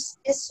choose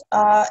is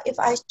if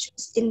I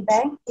choose in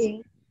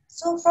banking.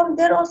 So from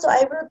there also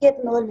I will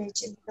get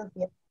knowledge a little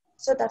bit.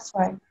 So that's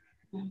why.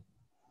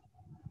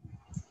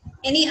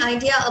 Any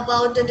idea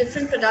about the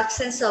different products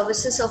and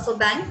services of a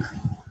bank?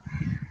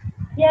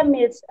 Yeah,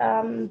 means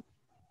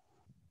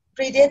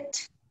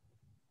credit,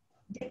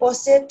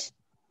 deposit,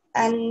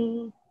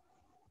 and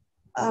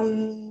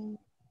um,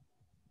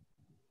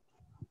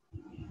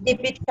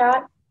 debit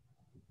card,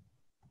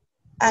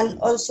 and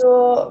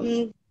also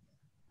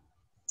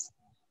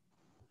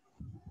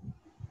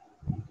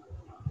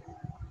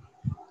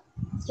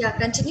Yeah,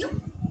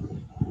 continue.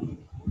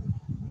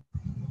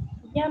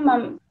 yeah,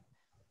 ma'am.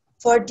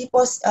 For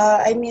deposit,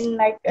 I mean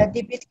like a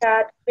debit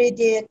card,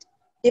 credit,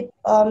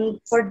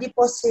 for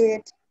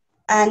deposit,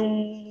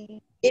 and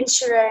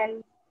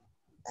insurance.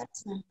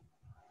 That's ma'am.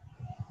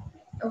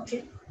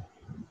 Okay.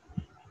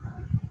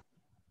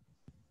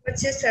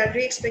 What's your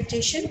salary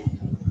expectation?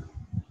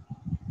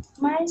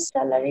 My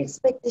salary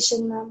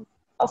expectation, ma'am,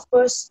 of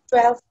course,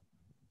 12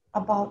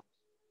 about.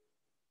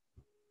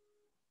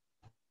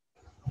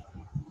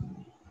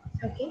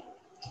 Okay.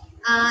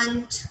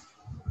 And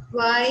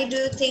why do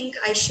you think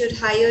I should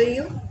hire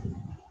you?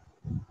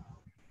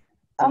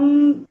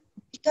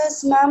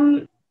 Because,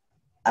 ma'am,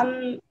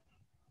 um,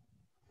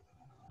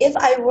 if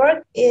I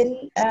work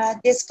in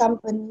this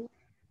company,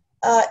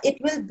 it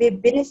will be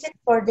benefit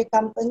for the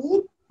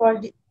company,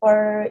 for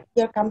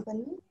your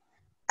company,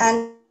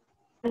 and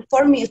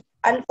for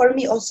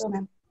me also,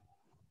 ma'am.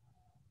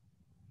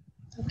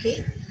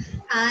 Okay.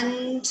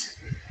 And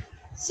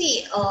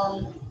see,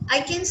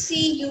 I can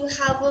see you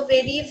have a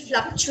very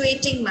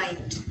fluctuating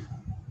mind,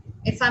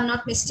 if I'm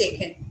not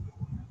mistaken,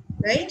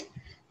 right?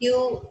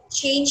 You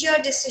change your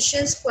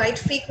decisions quite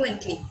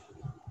frequently.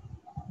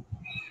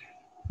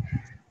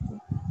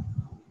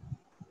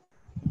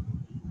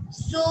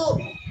 So,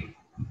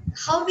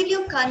 how will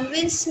you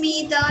convince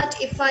me that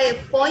if I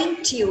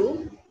appoint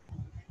you,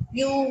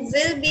 you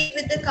will be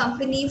with the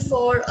company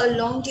for a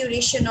long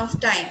duration of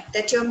time,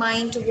 that your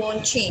mind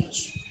won't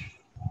change?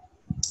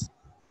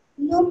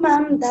 No,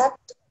 ma'am, that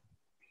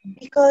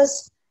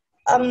because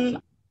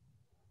um,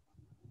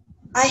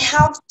 I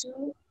have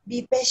to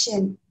be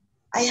patient.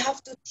 I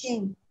have to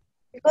think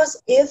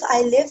because if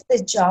I leave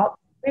the job,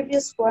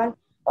 previous one,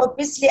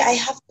 obviously I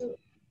have to.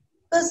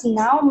 Because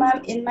now,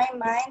 ma'am, in my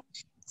mind,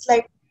 it's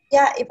like,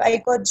 yeah, if I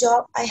got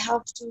job, I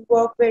have to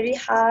work very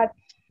hard,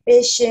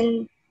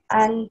 patient,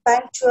 and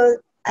punctual,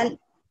 and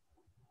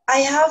I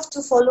have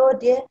to follow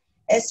the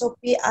SOP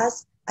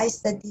as I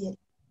studied.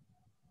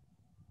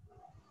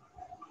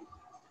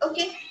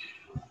 Okay,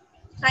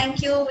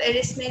 thank you,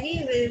 Eris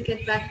Mary. We'll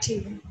get back to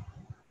you.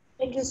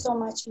 Thank you so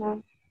much,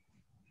 ma'am.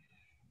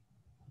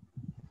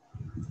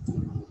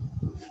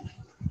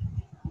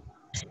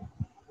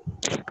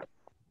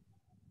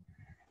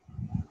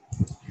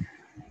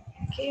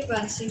 Okay,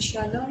 Bansi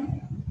Shalom.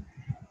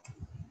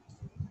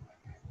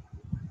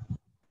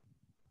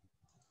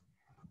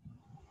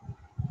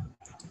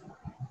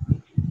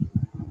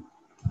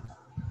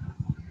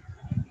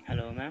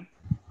 Hello, ma'am.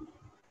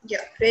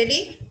 Yeah,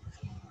 ready?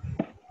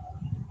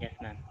 Yes,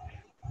 ma'am.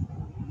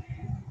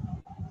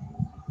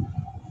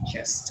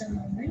 Just a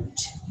moment.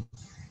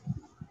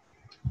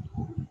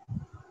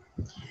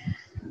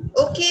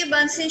 Okay,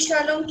 Bansi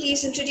Shalom,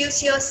 please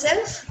introduce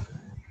yourself.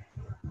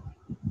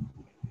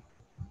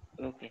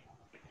 Okay.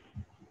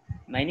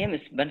 My name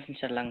is Bansin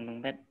Sarlang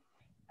Nongbat.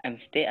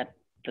 I'm stay at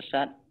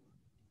Prasad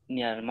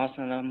near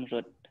Mausalam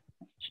Road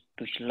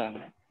to Shillong.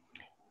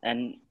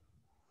 And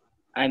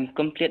I'm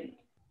complete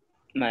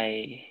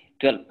my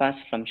 12th pass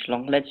from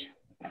Shillong College.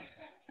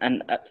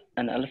 And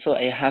also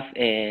I have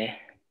a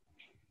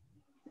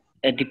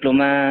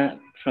diploma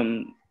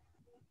from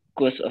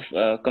course of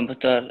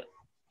computer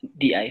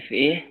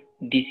DIFA,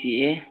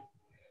 DCA,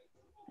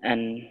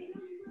 and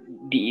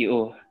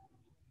DEO.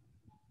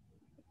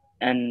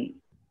 And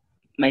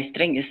my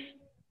strength is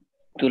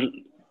to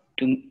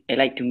I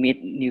like to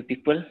meet new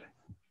people,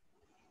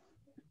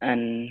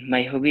 and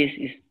my hobbies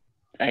is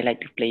I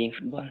like to playing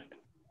football.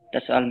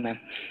 That's all, ma'am.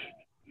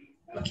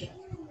 Okay.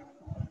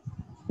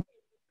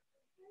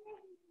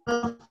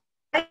 Why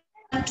do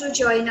you want to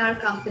join our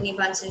company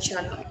once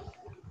inshallah?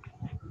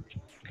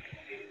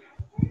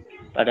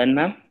 Pardon,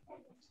 ma'am?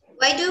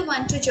 Why do you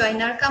want to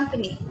join our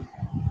company?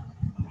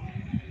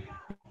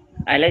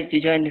 I like to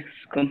join this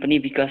company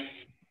because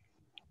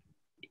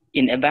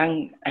in a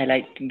bank I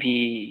like to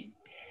be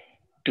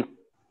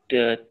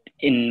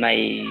in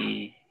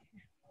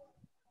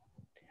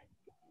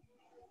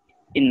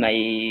my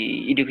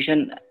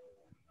education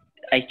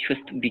I choose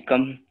to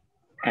become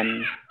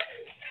and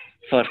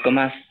for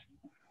commerce,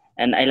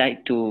 and I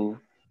like to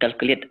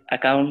calculate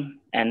account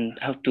and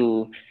how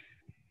to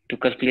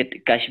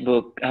calculate cash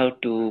book, how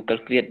to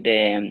calculate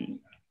the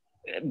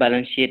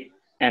balance sheet,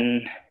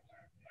 and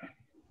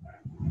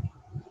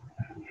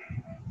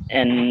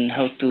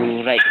how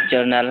to write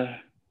journal.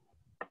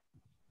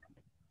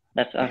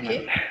 That's all,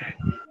 Okay.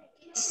 ma'am.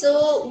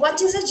 So,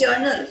 what is a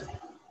journal?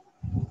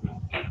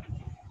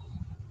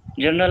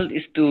 Journal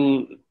is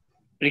to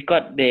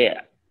record the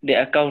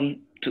account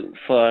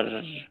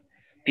for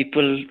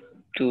people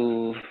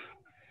to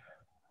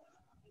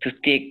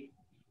take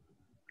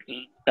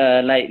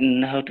like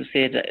how to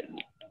say that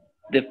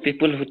the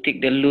people who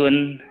take the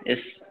loan is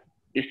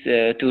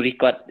to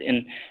record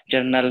in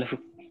journal,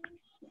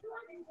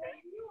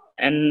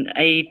 and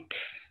I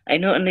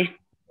know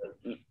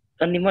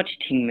only much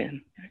thing,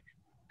 man.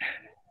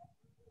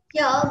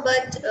 Yeah,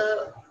 but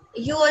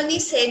you only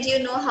said you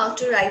know how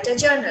to write a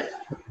journal.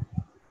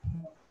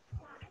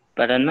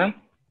 Pardon, ma'am?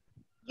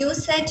 You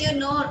said you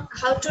know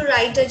how to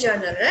write a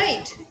journal,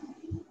 right?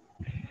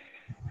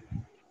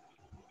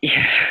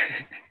 Yeah.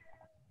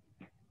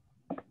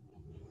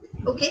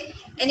 Okay.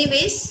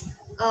 Anyways,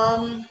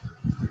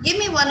 give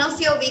me one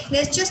of your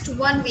weakness, just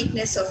one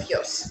weakness of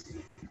yours.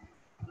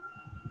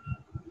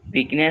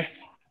 Weakness?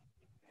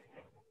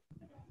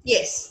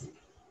 Yes.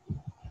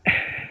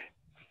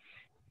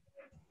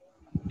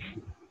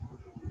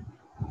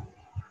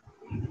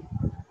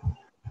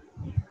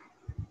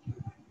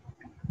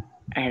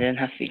 I don't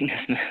have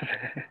weakness, ma'am.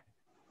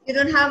 You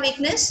don't have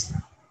weakness?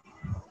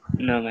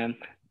 No, ma'am.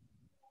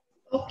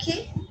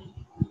 Okay.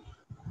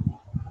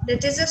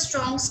 That is a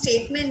strong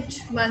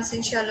statement, once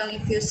inshallah,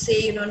 if you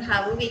say you don't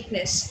have a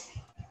weakness.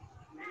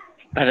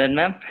 Pardon,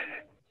 ma'am?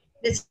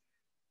 That's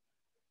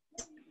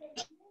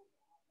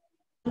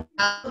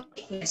a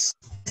weakness.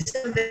 It's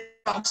a very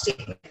strong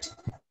statement.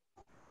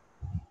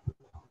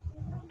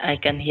 I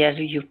can hear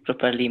you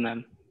properly,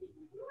 ma'am.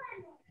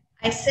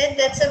 I said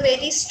that's a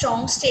very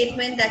strong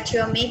statement that you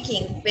are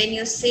making when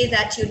you say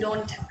that you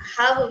don't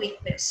have a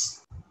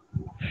weakness.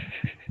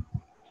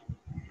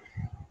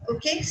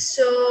 Okay,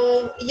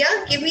 so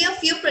yeah, give me a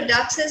few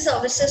products and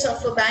services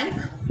of a bank.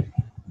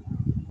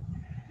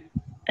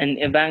 And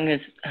a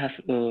bank have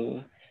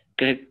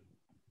credit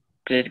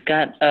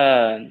card,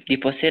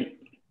 deposit,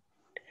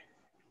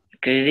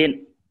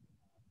 credit,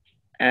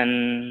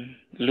 and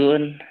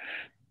loan,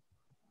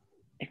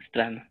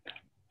 extra.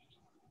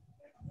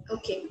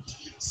 Okay,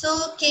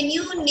 so can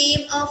you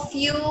name a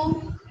few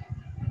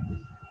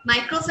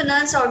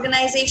microfinance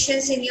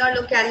organizations in your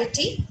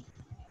locality?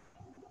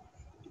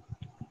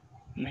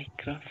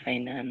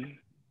 Microfinance.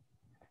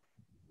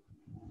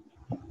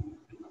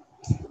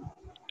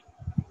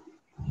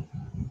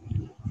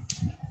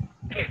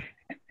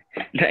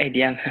 No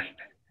idea, ma'am.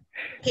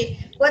 Okay,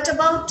 what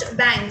about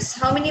banks?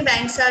 How many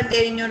banks are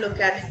there in your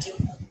locality?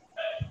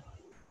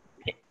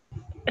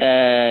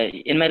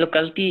 In my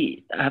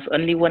locality, I have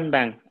only one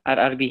bank,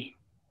 RRB.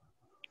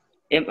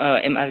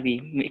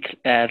 MRB,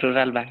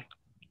 Rural Bank.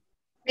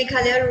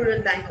 Meghalaya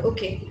Rural Bank,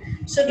 okay.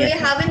 So do Yes, you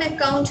have an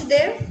account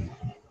there?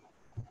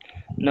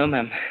 No,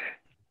 ma'am.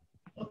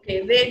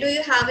 Okay, where do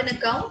you have an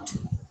account?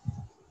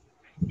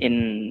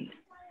 In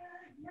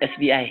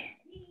SBI.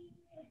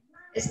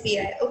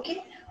 SBI,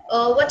 okay.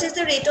 What is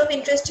the rate of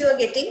interest you are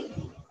getting?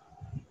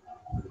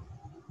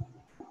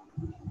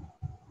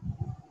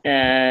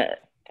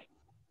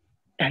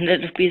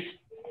 100 rupees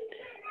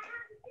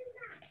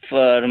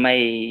for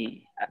my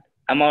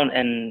amount,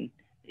 and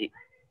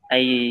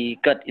I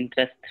got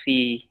interest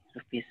 3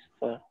 rupees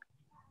for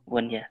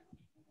 1 year.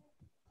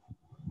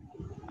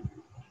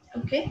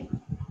 Okay.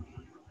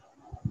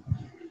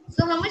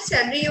 So how much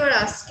salary you are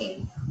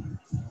asking?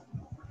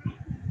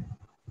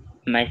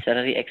 My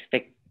salary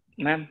expect,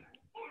 ma'am.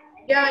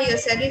 Yeah, your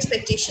salary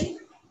expectation.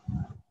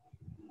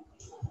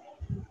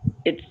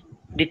 It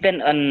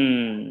depend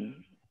on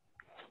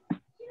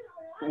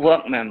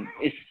work, ma'am.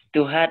 It's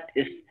too hard.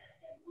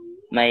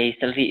 My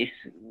salary is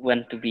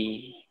want to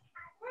be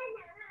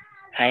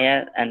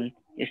higher, and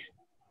it's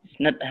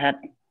not hard.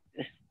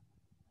 It's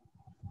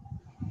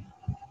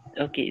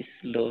okay, it's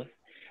low,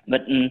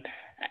 but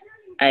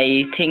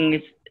I think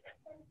it's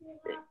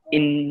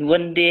in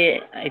one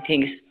day. I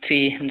think it's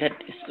 300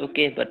 is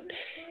okay, but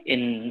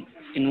in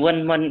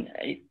 1 month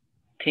I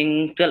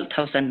think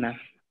 12,000, ma'am.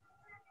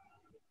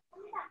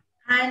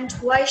 And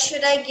why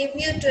should I give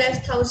you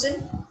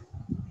 12,000?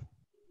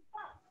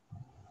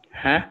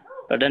 Huh?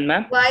 Pardon,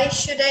 ma'am? Why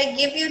should I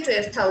give you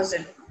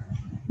 12,000?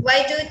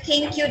 Why do you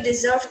think you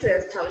deserve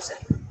 12,000?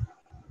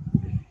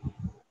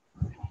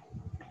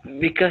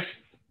 Because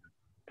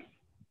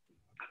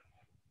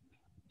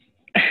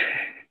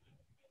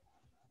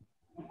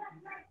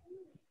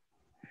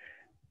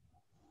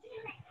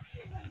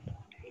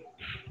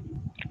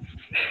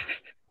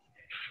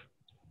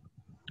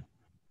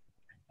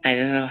I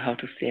don't know how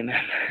to say,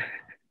 ma'am.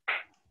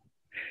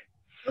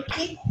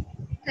 Okay.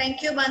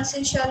 Thank you,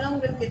 Bansin Shalom.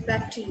 We'll get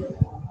back to you.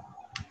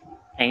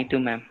 Thank you,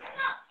 ma'am.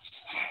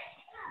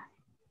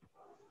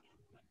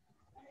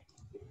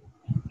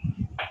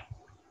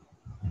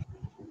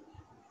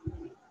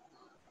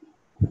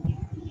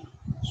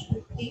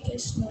 Shruti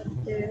is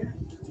not there.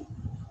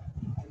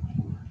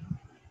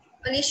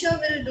 Alicia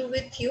will do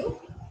with you.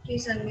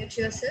 Please unmute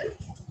yourself.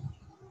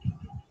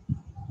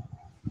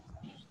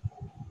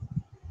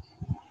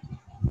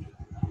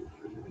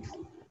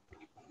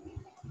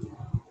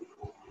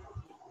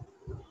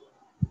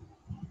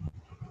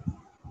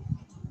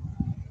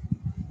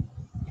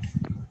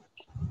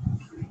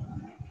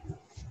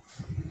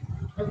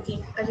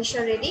 Okay,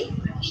 Alicia, ready?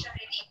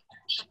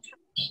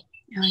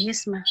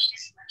 Yes, ma'am.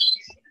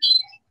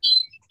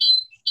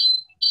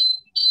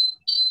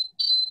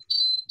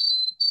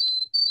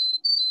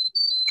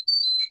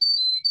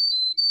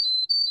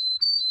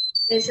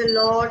 There's a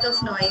lot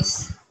of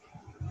noise.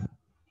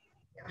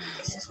 Yeah,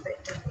 this is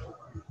better.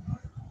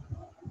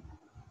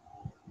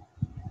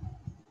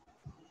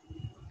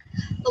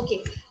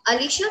 Okay,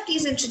 Alicia,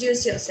 please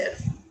introduce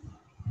yourself.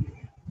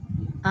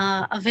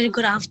 A very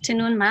good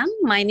afternoon, ma'am.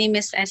 My name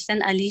is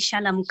SN Alicia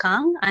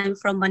Lamkang. I'm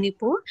from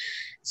Manipur.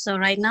 So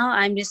right now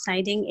I'm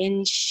residing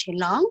in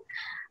Shillong.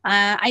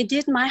 I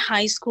did my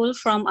high school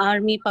from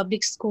Army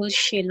Public School,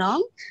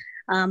 Shillong.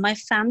 My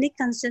family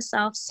consists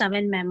of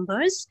 7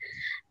 members.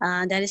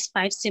 That is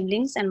 5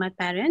 siblings and my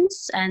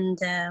parents. And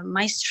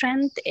my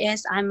strength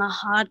is I'm a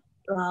hard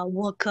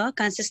worker,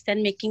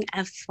 consistent, making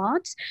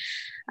efforts.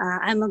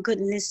 I'm a good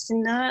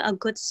listener, a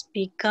good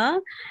speaker,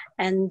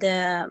 and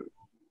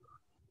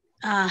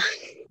I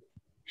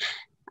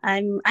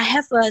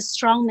have a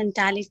strong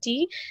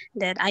mentality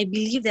that I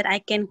believe that I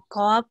can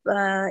cope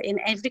in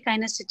every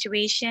kind of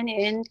situation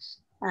in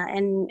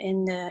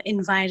the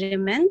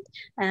environment.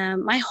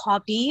 My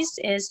hobbies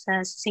is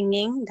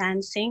singing,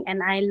 dancing,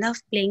 and I love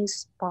playing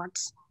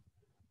sports.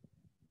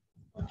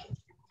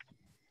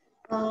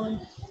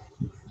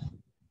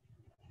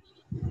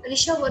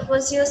 Alicia, what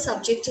was your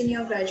subject in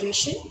your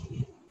graduation?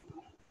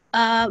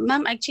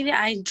 Ma'am, actually,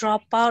 I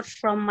dropped out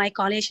from my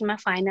college in my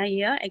final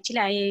year. Actually,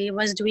 I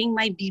was doing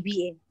my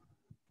BBA.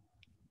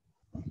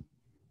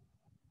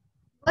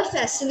 What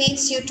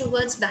fascinates you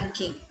towards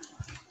banking?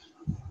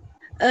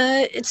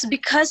 It's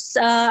because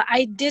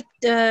I did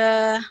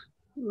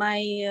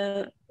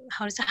my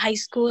high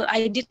school.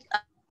 I did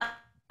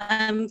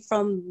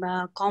from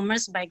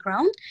commerce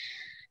background.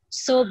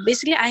 So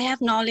basically, I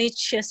have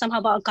knowledge somehow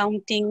about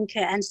accounting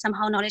and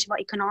somehow knowledge about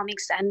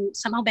economics and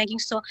somehow banking.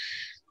 So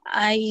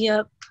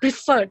I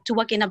prefer to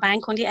work in a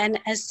bank only. And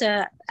as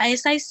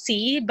I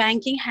see,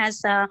 banking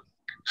has a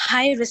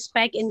high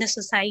respect in the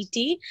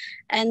society.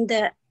 And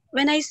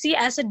when I see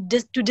as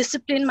to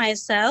discipline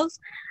myself,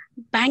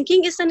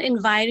 banking is an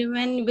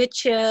environment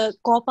which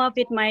cope up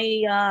with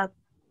my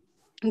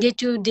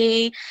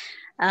day-to-day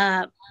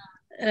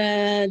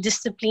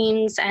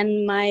disciplines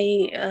and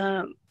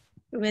my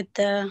with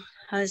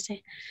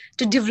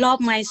to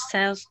develop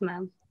myself,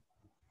 ma'am.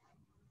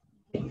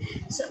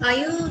 So are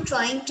you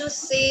trying to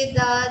say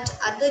that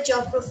other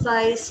job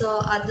profiles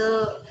or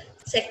other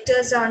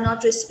sectors are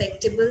not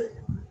respectable?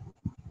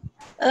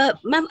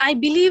 Ma'am, I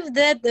believe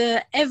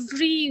that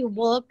every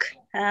work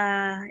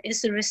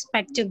is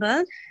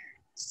respectable.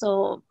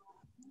 So,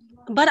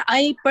 but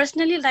I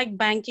personally like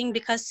banking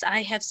because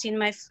I have seen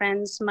my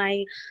friends,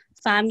 my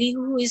family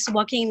who is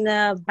working in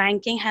the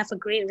banking have a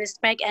great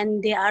respect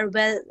and they are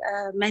well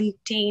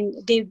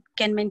maintained. They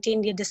can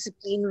maintain their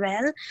discipline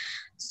well.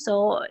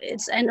 So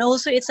it's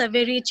a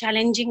very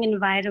challenging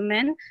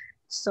environment.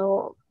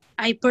 So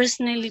I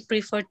personally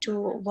prefer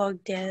to work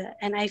there,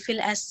 and I feel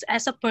as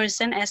a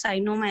person, as I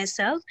know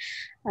myself,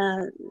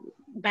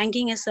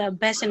 banking is the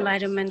best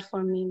environment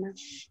for me, ma'am.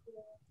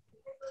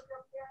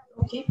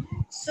 Okay.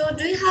 So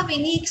do you have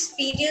any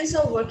experience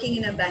of working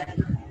in a bank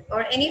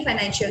or any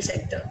financial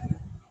sector?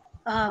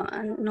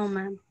 No,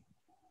 ma'am.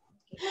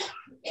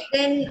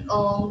 Then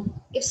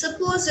if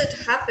suppose it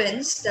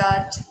happens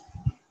that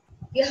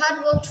you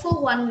had worked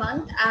for 1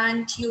 month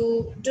and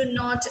you do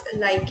not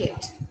like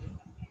it,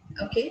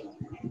 okay,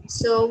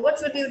 so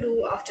what would you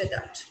do after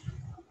that?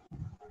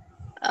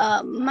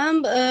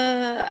 Ma'am,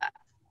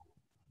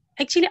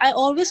 actually I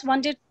always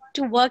wanted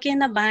to work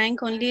in a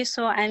bank only,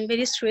 so I'm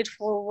very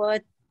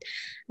straightforward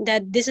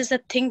that this is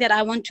the thing that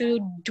I want to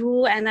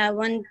do and I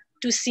want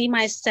to see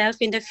myself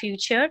in the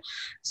future.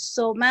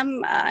 So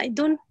ma'am, I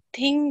don't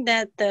think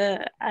that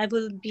I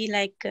will be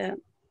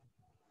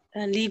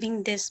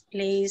leaving this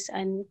place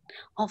and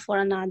off for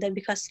another,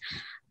 because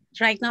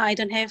right now I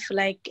don't have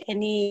like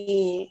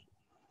any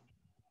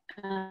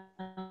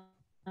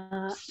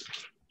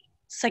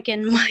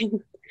second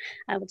mind,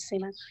 I would say,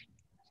 ma'am.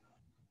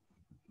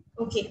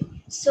 Okay.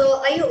 So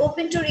are you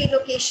open to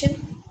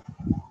relocation?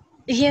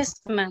 Yes,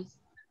 ma'am.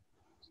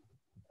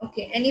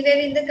 Okay. Anywhere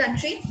in the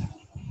country?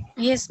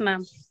 Yes,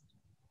 ma'am.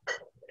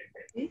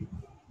 Okay.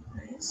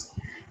 Nice.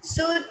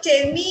 So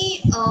tell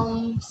me,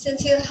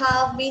 since you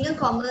have been a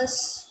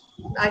commerce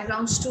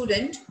background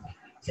student,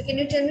 so can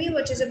you tell me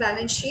what is a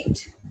balance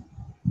sheet?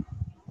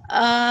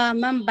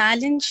 Ma'am,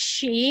 balance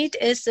sheet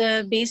is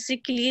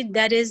basically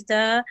that is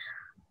the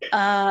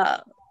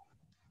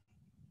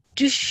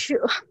to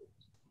show.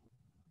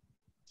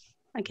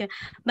 Okay,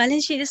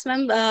 balance sheet is,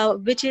 ma'am,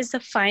 which is the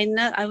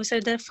final, I would say,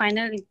 the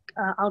final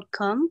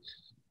outcome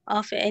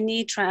of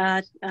any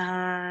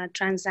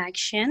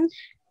transaction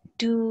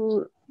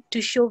to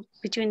show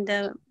between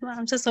the.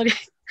 I'm so sorry,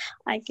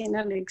 I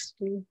cannot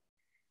explain.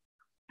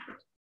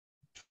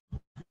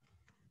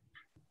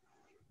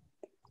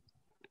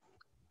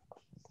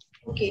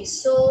 Okay,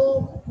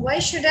 so why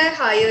should I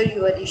hire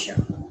you, Alisha?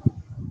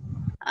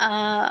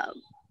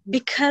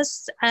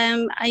 Because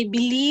I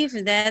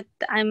believe that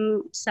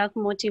I'm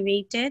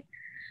self-motivated.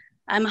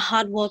 I'm a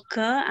hard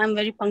worker. I'm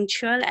very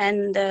punctual,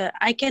 and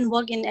I can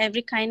work in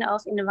every kind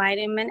of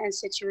environment and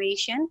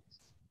situation.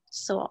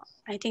 So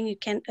I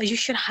think you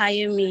should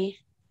hire me.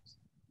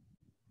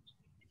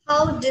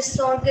 How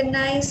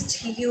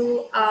disorganized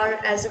you are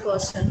as a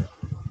person?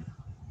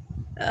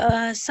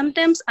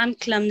 Sometimes I'm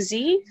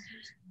clumsy.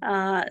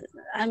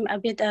 I'm a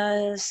bit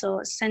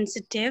so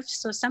sensitive.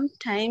 So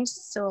sometimes,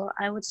 so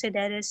I would say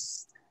that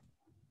is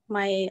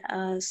my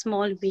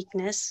small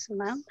weakness,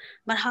 ma'am.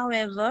 But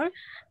however,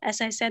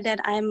 as I said,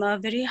 that I'm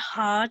very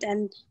hard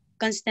and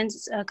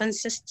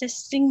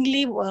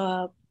consistently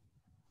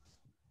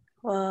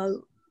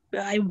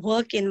I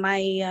work in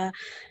my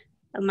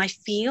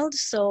field,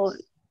 so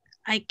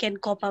I can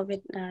cope up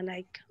with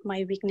like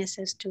my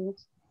weaknesses too.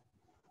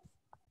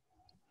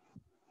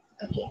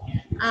 Okay,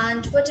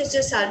 and what is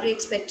your salary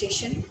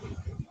expectation?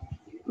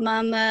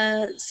 Ma'am,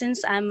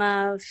 since I'm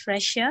a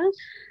fresher,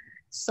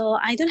 so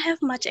I don't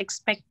have much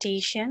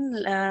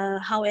expectation.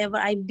 However,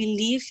 I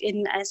believe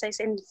in, as I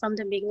said from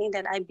the beginning,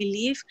 that I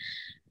believe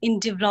in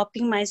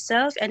developing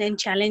myself and in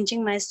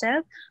challenging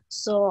myself.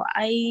 So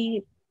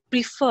I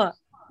prefer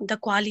the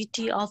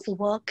quality of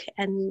work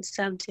and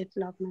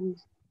self-development.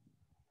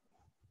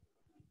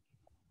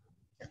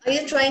 Are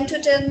you trying to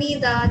tell me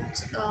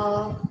that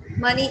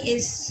money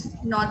is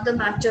not the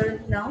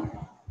matter now?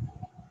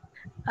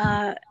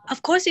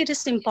 Of course, it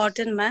is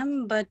important,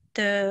 ma'am, but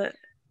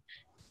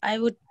I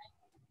would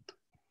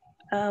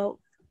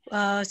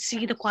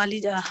see the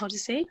quality. How to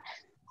say?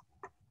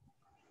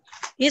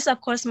 Yes,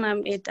 of course,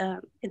 ma'am. It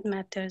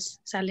matters.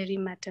 Salary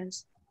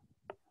matters.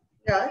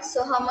 Yeah.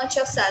 So how much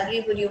of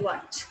salary would you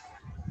want?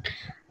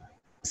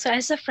 So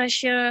as a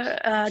fresher,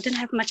 I don't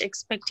have much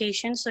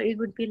expectation. So it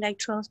would be like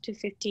 12 to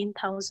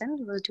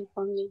 15,000 will do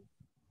for me.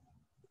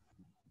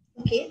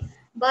 Okay.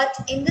 But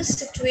in this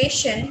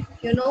situation,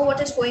 you know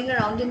what is going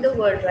around in the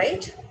world,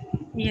 right?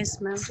 Yes,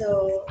 ma'am.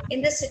 So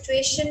in this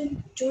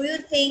situation, do you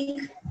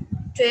think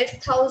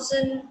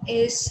 12,000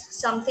 is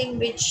something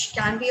which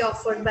can be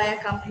offered by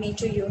a company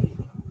to you?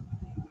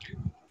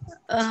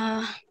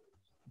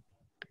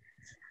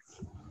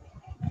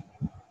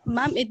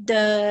 Ma'am,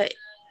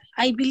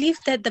 I believe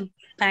that the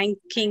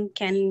banking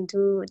can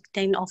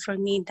offer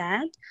me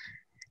that,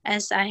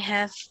 as I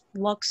have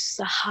worked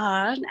so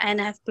hard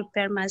and I have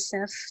prepared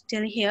myself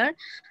till here.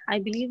 I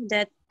believe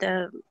that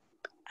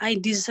I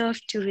deserve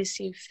to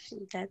receive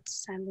that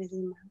salary,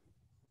 ma'am.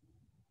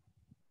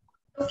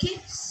 Okay,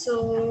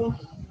 so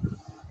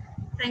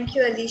thank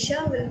you,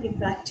 Alicia. We'll get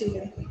back to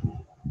you.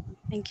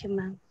 Thank you,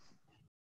 ma'am.